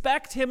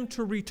expect him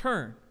to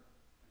return.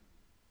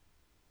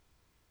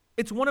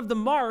 It's one of the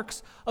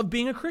marks of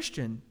being a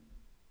Christian.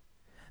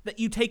 That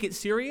you take it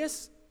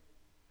serious,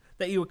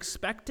 that you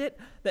expect it,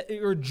 that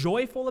you're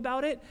joyful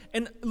about it.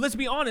 And let's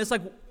be honest,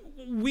 like,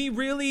 we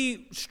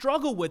really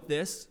struggle with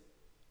this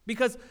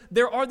because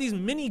there are these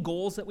mini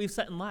goals that we've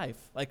set in life.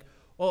 Like,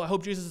 oh, I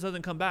hope Jesus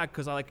doesn't come back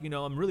because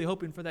I'm really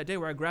hoping for that day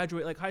where I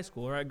graduate like high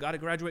school, or I got to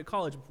graduate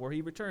college before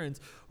he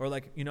returns, or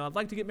I'd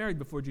like to get married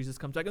before Jesus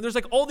comes back. And there's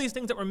all these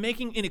things that we're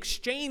making in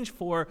exchange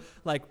for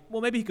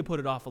maybe he could put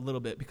it off a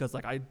little bit because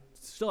I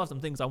still have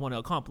some things I want to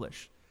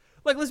accomplish.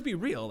 Let's be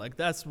real.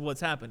 That's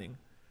what's happening,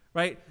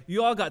 right?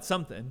 You all got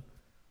something.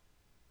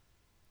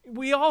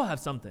 We all have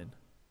something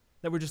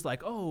that we're just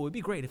oh, it'd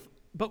be great if,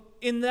 but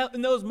in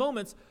those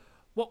moments,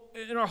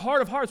 in our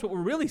heart of hearts, what we're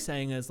really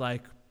saying is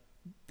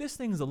this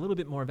thing is a little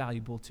bit more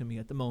valuable to me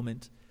at the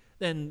moment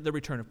than the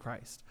return of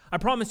Christ. I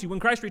promise you, when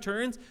Christ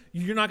returns,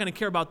 you're not going to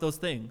care about those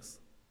things.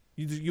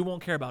 You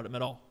won't care about them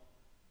at all.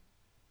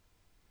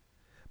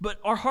 But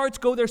our hearts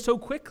go there so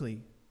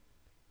quickly.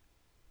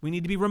 We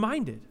need to be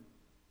reminded.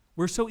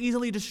 We're so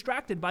easily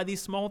distracted by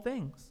these small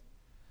things.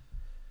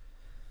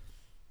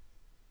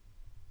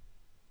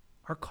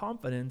 Our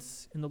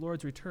confidence in the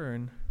Lord's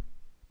return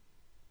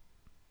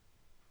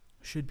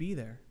should be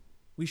there.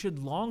 We should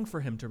long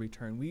for him to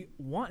return. We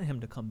want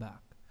him to come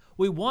back.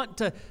 We want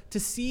to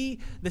see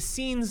the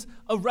scenes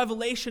of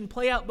Revelation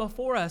play out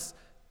before us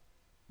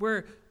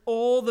where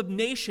all the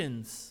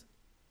nations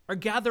are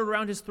gathered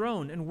around his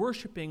throne and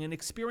worshiping and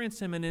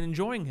experiencing him and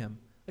enjoying him.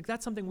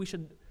 That's something we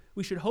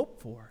should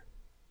hope for.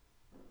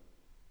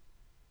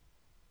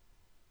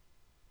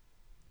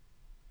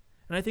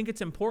 And I think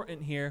it's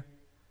important here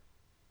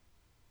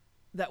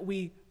that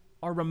we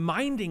are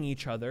reminding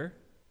each other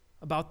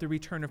about the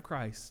return of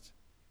Christ.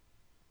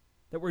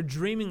 That we're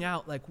dreaming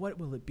out, what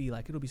will it be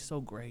like? It'll be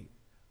so great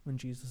when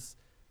Jesus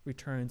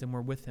returns and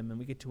we're with him and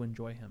we get to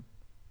enjoy him.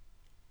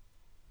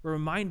 We're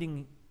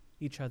reminding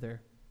each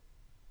other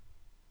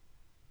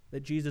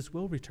that Jesus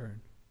will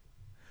return.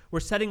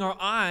 We're setting our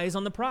eyes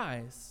on the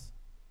prize.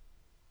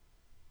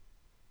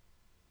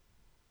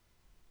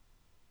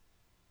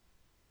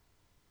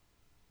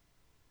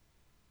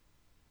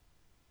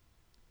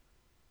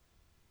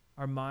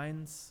 Our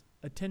mind's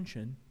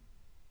attention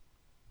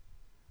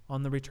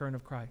on the return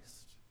of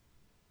Christ.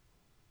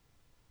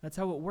 That's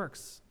how it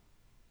works.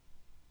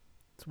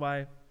 That's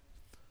why,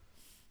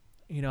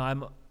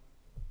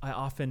 I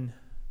often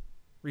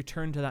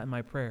return to that in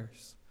my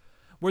prayers.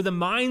 Where the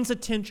mind's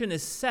attention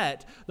is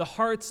set, the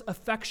heart's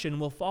affection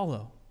will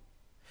follow.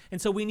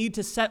 And so we need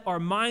to set our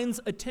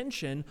mind's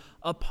attention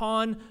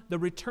upon the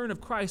return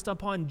of Christ,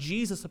 upon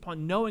Jesus,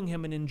 upon knowing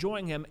him and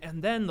enjoying him,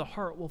 and then the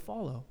heart will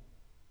follow.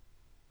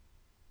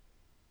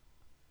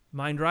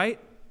 Mind right?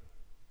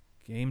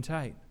 Game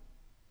tight.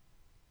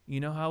 You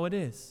know how it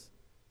is.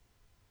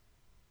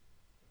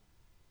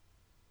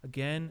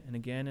 Again and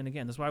again and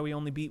again. That's why we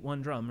only beat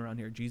one drum around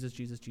here. Jesus,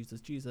 Jesus,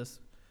 Jesus, Jesus.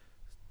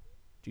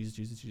 Jesus,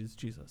 Jesus, Jesus,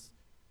 Jesus.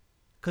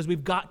 Because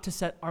we've got to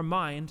set our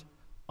mind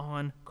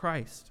on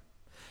Christ.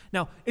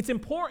 Now, it's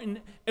important,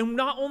 and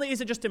not only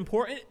is it just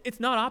important, it's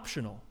not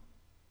optional.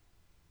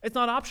 It's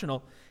not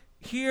optional.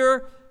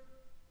 Here,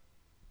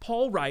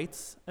 Paul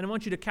writes, and I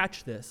want you to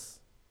catch this,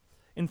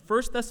 in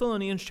 1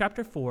 Thessalonians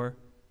chapter 4,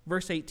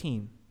 verse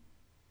 18.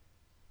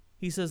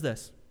 He says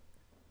this,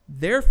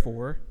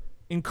 "Therefore,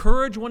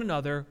 encourage one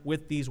another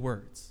with these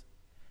words."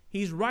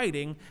 He's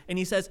writing, and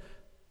he says,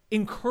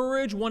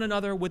 encourage one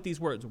another with these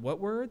words.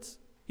 What words?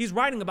 He's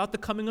writing about the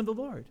coming of the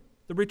Lord,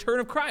 the return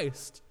of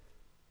Christ.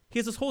 He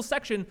has this whole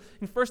section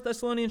in 1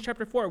 Thessalonians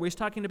chapter 4 where he's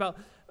talking about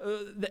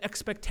the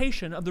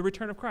expectation of the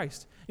return of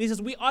Christ. And he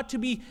says we ought to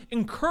be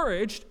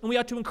encouraged, and we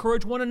ought to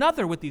encourage one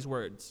another with these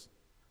words,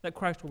 that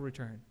Christ will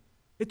return.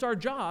 It's our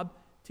job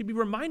to be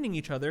reminding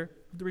each other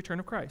of the return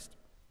of Christ.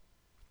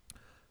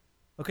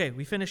 Okay,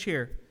 we finish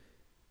here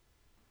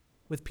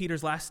with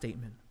Peter's last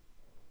statement.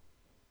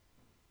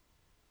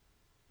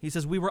 He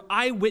says, we were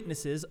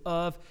eyewitnesses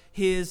of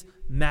his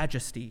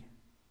majesty.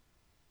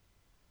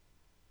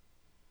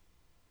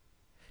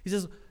 He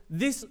says,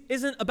 this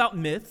isn't about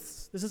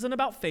myths, this isn't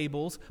about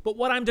fables, but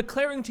what I'm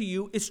declaring to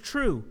you is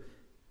true.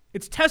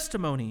 It's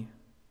testimony.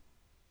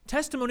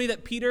 Testimony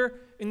that Peter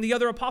and the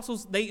other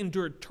apostles, they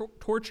endured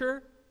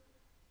torture,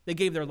 they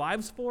gave their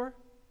lives for.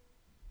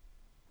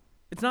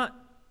 It's not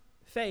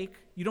fake.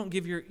 You don't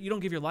give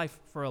your life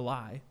for a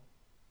lie.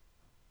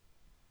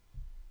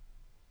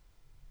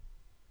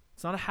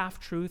 It's not a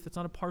half-truth. It's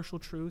not a partial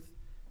truth.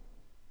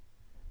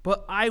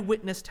 But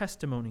eyewitness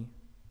testimony.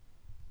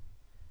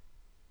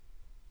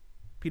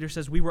 Peter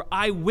says, we were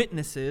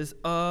eyewitnesses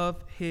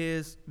of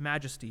his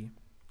majesty.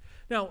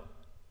 Now,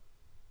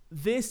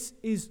 this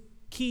is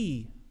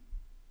key.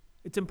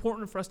 It's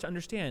important for us to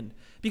understand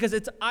because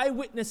it's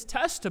eyewitness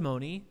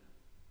testimony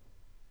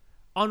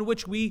on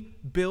which we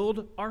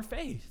build our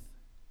faith.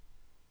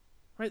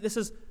 Right? This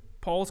is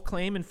Paul's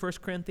claim in 1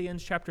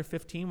 Corinthians chapter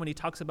 15 when he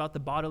talks about the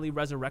bodily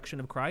resurrection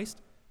of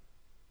Christ?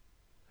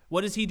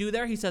 What does he do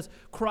there? He says,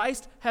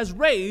 Christ has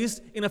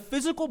raised in a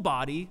physical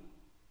body,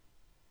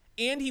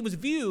 and he was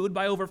viewed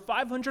by over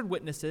 500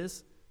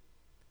 witnesses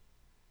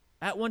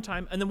at one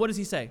time. And then what does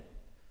he say?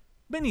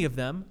 Many of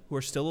them who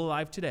are still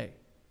alive today.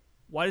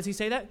 Why does he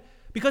say that?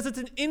 Because it's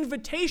an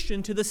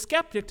invitation to the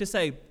skeptic to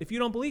say, if you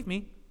don't believe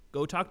me,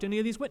 go talk to any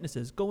of these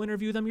witnesses. Go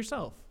interview them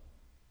yourself.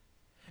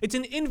 It's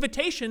an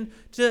invitation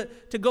to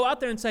go out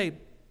there and say,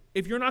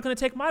 if you're not going to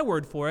take my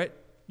word for it,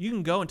 you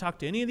can go and talk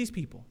to any of these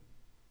people.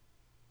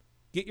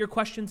 Get your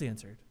questions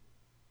answered.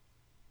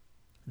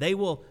 They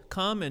will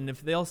come, and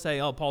if they'll say,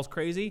 oh, Paul's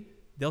crazy,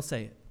 they'll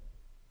say it.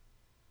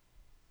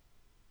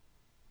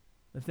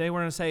 If they were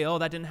going to say, oh,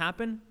 that didn't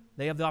happen,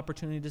 they have the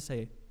opportunity to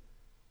say it.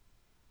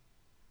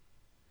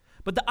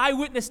 But the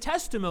eyewitness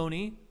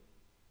testimony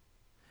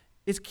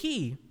is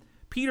key.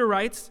 Peter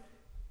writes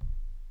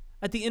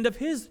at the end of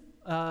his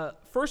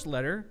first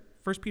letter,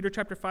 1 Peter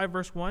chapter 5,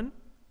 verse 1,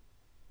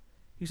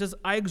 he says,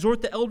 I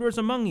exhort the elders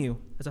among you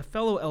as a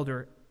fellow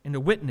elder and a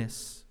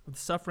witness of the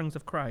sufferings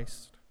of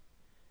Christ,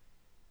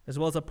 as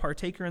well as a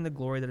partaker in the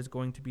glory that is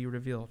going to be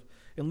revealed.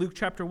 In Luke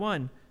chapter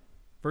 1,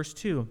 verse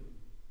 2,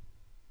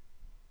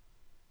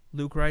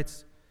 Luke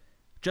writes,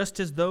 just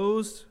as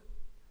those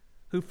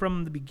who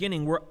from the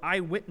beginning were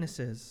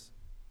eyewitnesses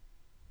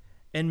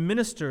and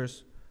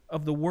ministers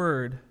of the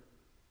word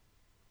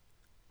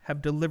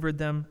have delivered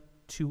them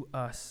to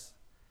us.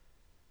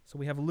 So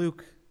we have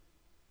Luke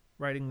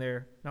writing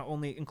there, not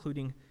only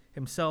including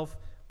himself,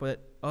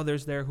 but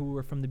others there who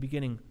were from the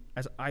beginning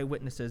as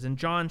eyewitnesses. In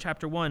John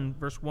chapter 1,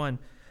 verse 1,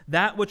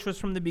 that which was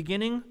from the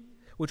beginning,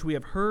 which we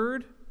have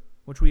heard,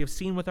 which we have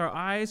seen with our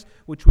eyes,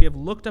 which we have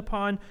looked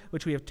upon,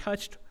 which we have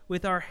touched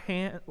with our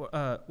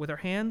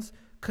hands,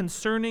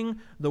 concerning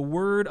the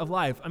word of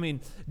life. I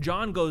mean,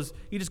 John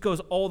just goes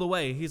all the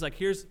way. He's like,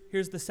 here's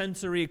the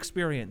sensory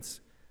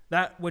experience.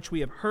 That which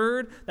we have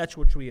heard, that's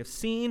which we have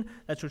seen,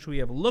 that's which we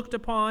have looked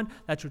upon,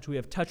 that's which we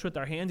have touched with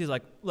our hands. He's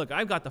like, look,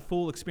 I've got the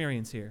full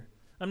experience here.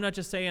 I'm not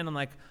just saying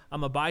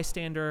I'm a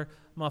bystander,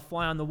 I'm a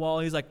fly on the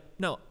wall. He's like,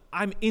 no,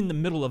 I'm in the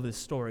middle of this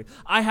story.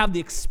 I have the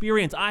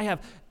experience. I've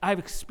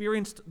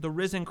experienced the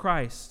risen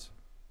Christ.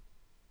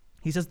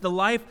 He says, the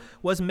life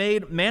was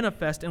made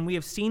manifest, and we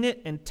have seen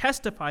it and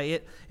testify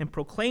it and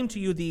proclaim to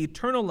you the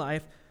eternal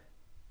life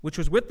which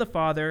was with the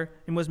Father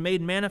and was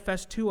made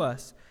manifest to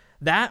us.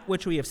 That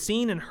which we have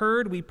seen and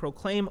heard we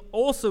proclaim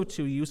also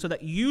to you, so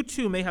that you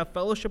too may have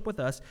fellowship with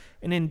us.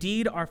 And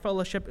indeed, our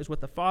fellowship is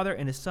with the Father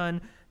and his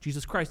Son,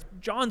 Jesus Christ.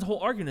 John's whole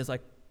argument is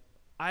like,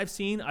 I've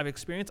seen, I've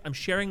experienced, I'm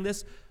sharing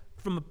this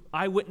from an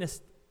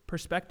eyewitness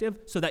perspective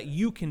so that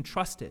you can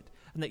trust it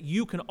and that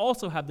you can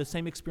also have the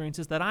same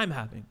experiences that I'm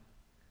having.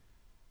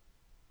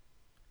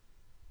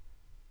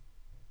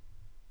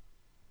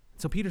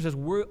 So Peter says,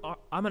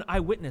 I'm an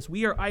eyewitness.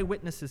 We are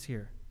eyewitnesses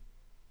here.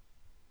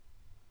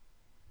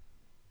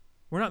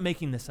 We're not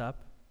making this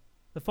up.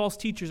 The false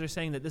teachers are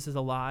saying that this is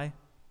a lie. I'm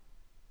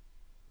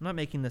not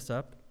making this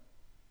up.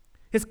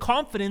 His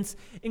confidence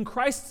in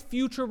Christ's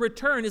future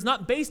return is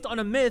not based on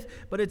a myth,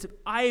 but it's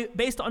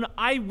based on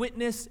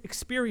eyewitness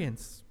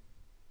experience.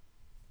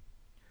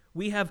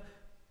 We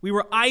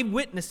were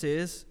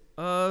eyewitnesses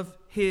of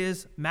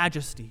his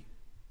majesty.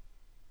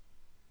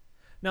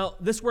 Now,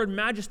 this word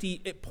majesty,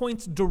 it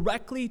points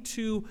directly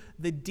to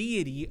the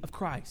deity of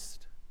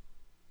Christ.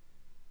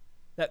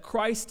 That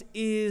Christ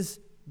is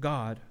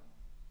God.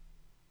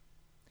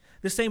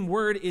 The same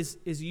word is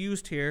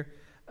used here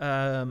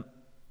as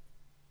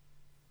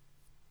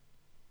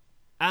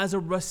a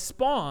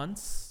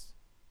response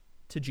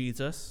to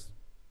Jesus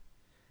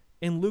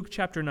in Luke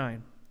chapter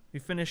 9. We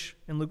finish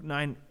in Luke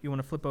 9. You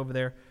want to flip over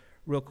there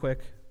real quick,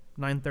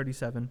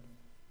 9:37.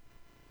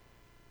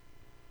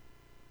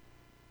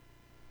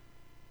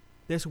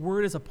 This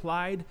word is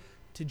applied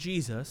to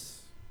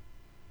Jesus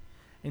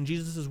and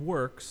Jesus'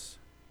 works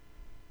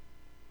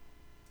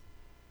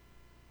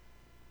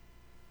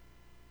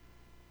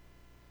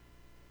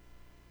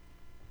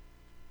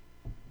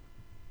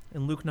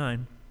in Luke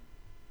 9.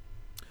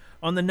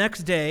 On the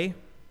next day,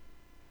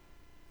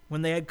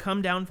 when they had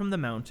come down from the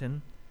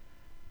mountain,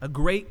 a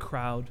great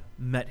crowd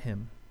met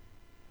him.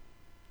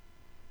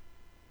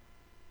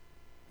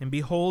 And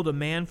behold, a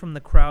man from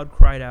the crowd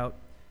cried out,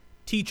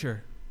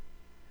 "Teacher,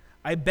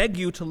 I beg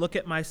you to look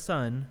at my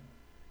son,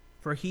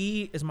 for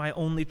he is my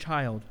only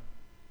child.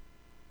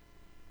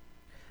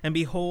 And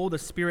behold, a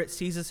spirit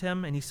seizes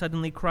him, and he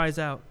suddenly cries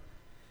out,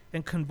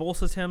 and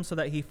convulses him so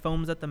that he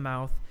foams at the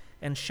mouth,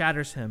 and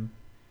shatters him,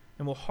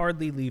 and will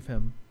hardly leave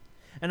him.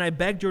 And I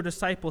begged your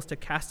disciples to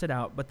cast it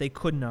out, but they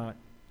could not."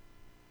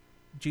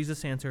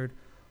 Jesus answered,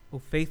 "O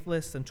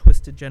faithless and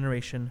twisted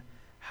generation,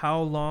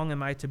 how long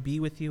am I to be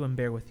with you and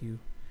bear with you?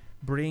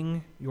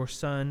 Bring your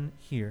son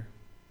here."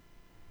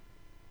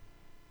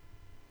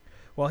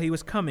 While he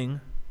was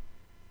coming,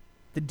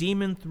 the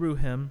demon threw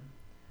him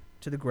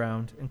to the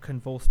ground and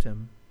convulsed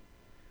him.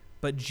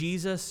 But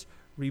Jesus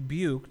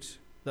rebuked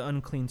the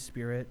unclean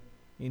spirit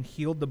and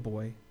healed the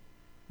boy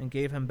and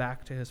gave him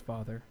back to his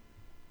father.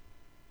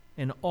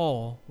 and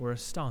all were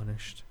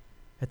astonished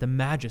at the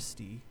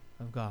majesty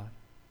of God.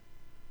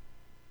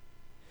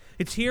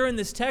 It's here in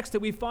this text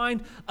that we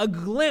find a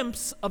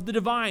glimpse of the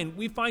divine.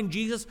 We find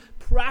Jesus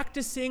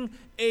practicing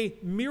a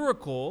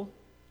miracle,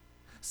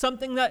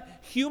 something that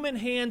human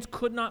hands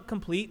could not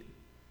complete.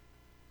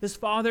 This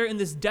father in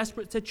this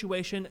desperate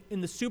situation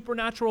in the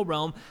supernatural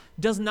realm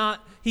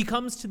he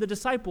comes to the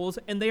disciples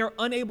and they are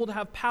unable to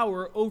have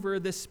power over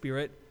this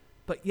spirit,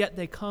 but yet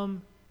they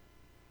come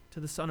to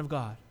the Son of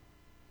God.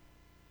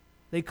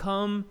 They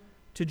come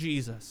to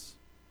Jesus.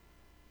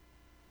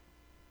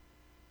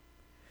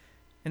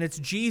 And it's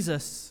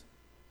Jesus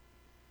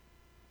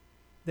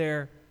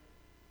there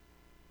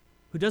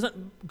who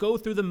doesn't go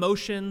through the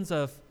motions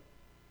of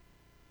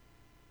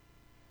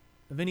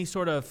any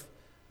sort of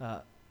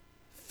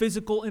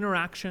physical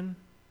interaction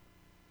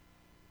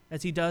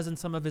as he does in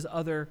some of his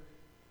other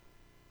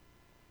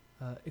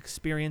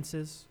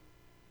experiences,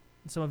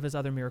 in some of his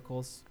other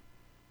miracles.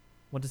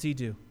 What does he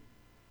do?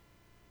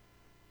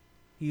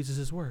 He uses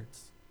his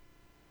words.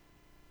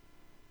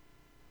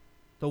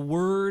 The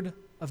Word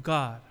of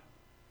God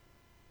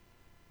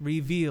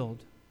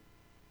revealed.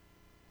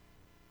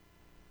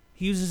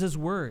 He uses his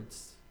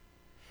words.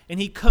 And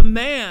he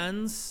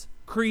commands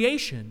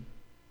creation.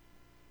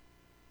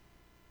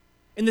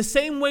 In the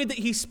same way that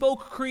he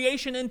spoke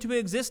creation into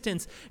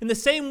existence, in the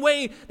same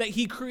way that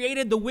he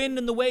created the wind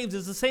and the waves,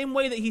 is the same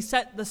way that he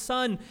set the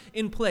sun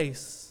in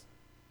place.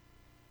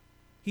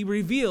 He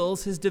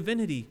reveals his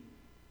divinity,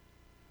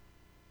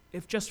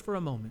 if just for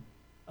a moment,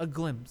 a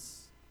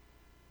glimpse,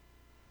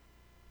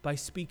 by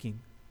speaking,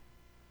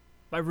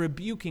 by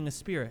rebuking a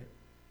spirit.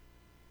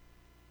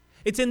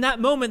 It's in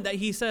that moment that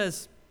he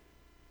says,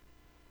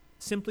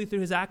 simply through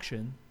his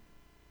action,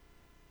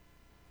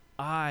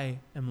 I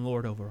am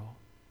Lord over all,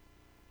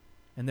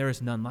 and there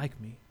is none like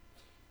me.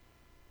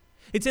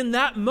 It's in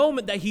that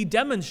moment that he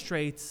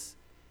demonstrates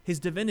his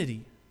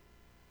divinity.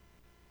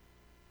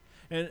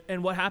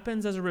 And what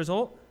happens as a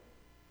result?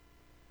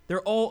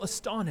 They're all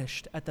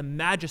astonished at the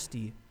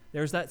majesty.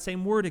 There's that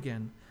same word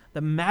again, the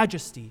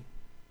majesty.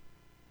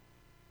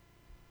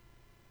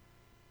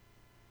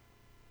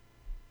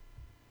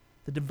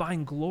 The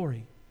divine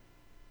glory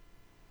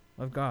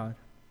of God.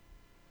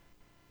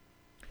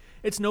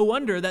 It's no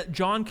wonder that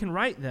John can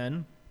write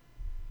then,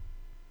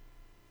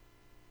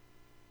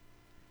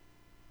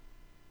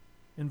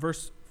 in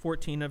verse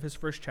 14 of his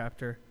first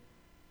chapter,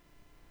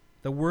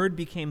 the Word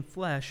became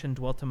flesh and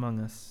dwelt among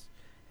us,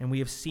 and we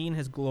have seen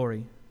his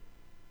glory.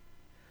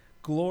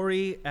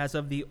 Glory as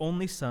of the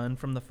only Son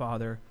from the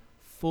Father,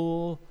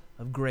 full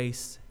of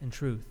grace and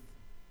truth.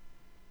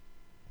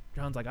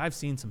 John's like, I've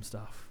seen some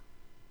stuff.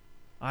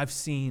 I've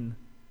seen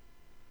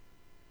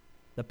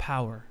the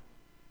power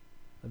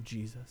of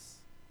Jesus.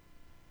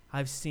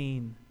 I've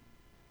seen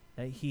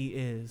that he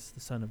is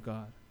the Son of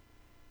God.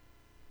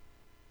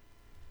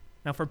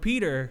 Now for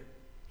Peter,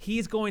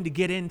 he's going to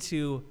get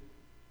into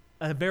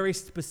a very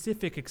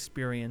specific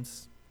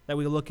experience that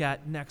we look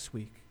at next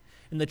week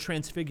in the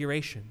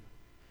Transfiguration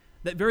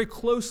that very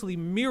closely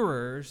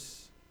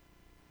mirrors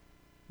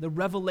the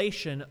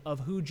revelation of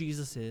who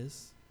Jesus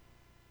is,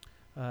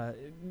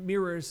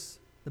 mirrors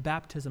the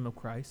baptism of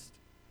Christ.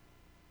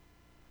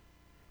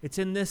 It's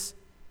in this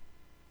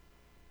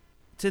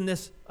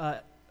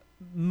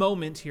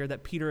moment here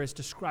that Peter is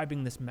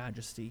describing this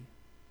majesty,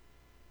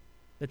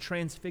 the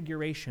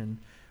Transfiguration,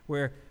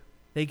 where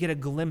they get a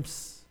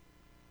glimpse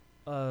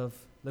of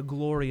the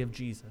glory of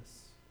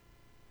Jesus.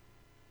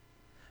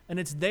 And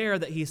it's there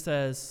that he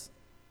says,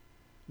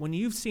 when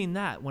you've seen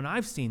that, when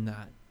I've seen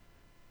that,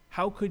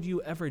 how could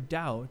you ever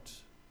doubt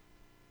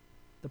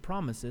the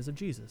promises of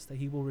Jesus, that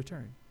he will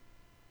return?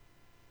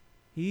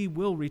 He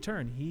will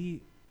return.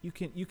 You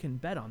can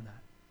bet on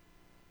that.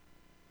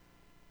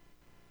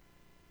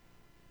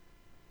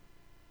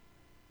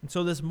 And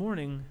so this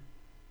morning,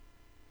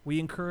 we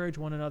encourage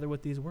one another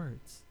with these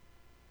words.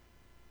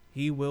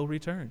 He will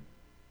return.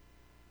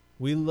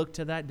 We look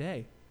to that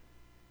day.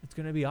 It's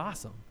going to be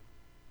awesome.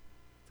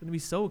 It's going to be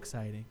so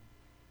exciting.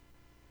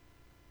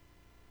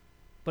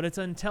 But it's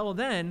until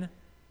then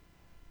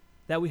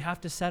that we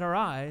have to set our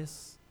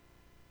eyes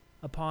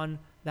upon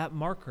that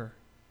marker,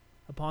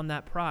 upon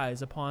that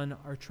prize, upon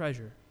our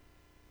treasure.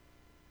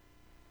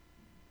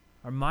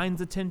 Our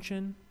mind's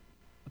attention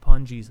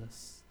upon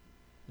Jesus,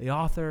 the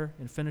author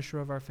and finisher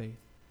of our faith,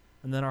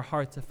 and then our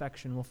heart's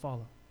affection will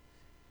follow.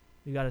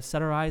 We got to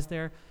set our eyes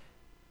there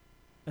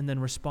and then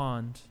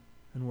respond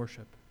and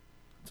worship.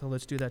 So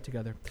let's do that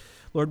together.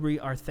 Lord, we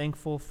are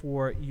thankful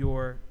for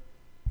your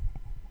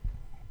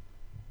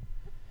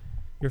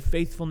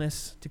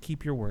faithfulness to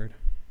keep your word.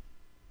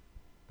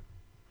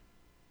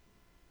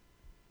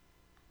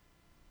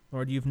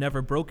 Lord, you've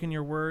never broken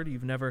your word.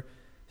 You've never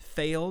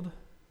failed.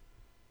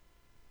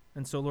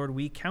 And so, Lord,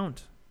 we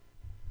count.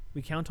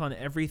 We count on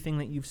everything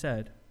that you've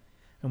said,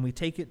 and we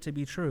take it to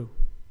be true.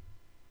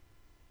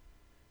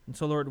 And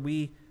so, Lord,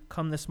 we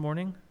come this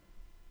morning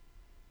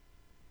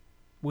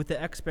with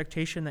the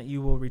expectation that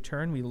you will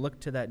return. We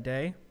look to that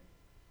day.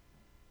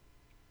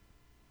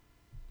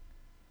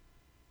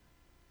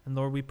 And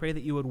Lord, we pray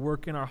that you would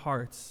work in our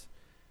hearts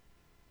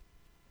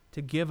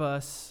to give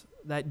us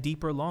that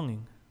deeper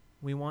longing.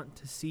 We want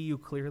to see you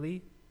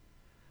clearly.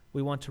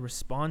 We want to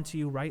respond to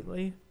you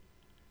rightly.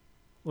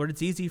 Lord,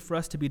 it's easy for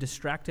us to be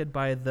distracted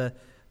by the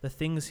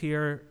things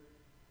here,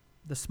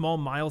 the small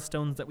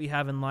milestones that we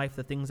have in life,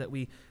 the things that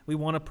we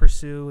want to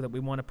pursue, that we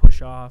want to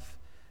push off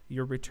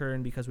your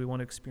return because we want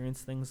to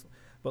experience things.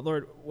 But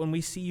Lord, when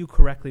we see you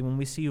correctly, when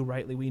we see you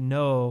rightly, we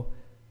know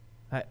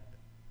that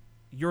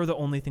you're the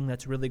only thing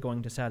that's really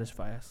going to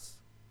satisfy us.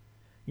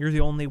 You're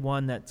the only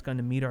one that's going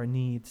to meet our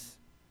needs.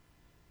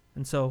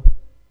 And so,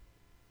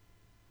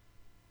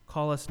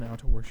 call us now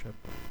to worship.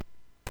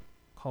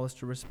 Call us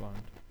to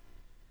respond.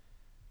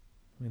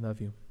 We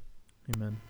love you. Amen.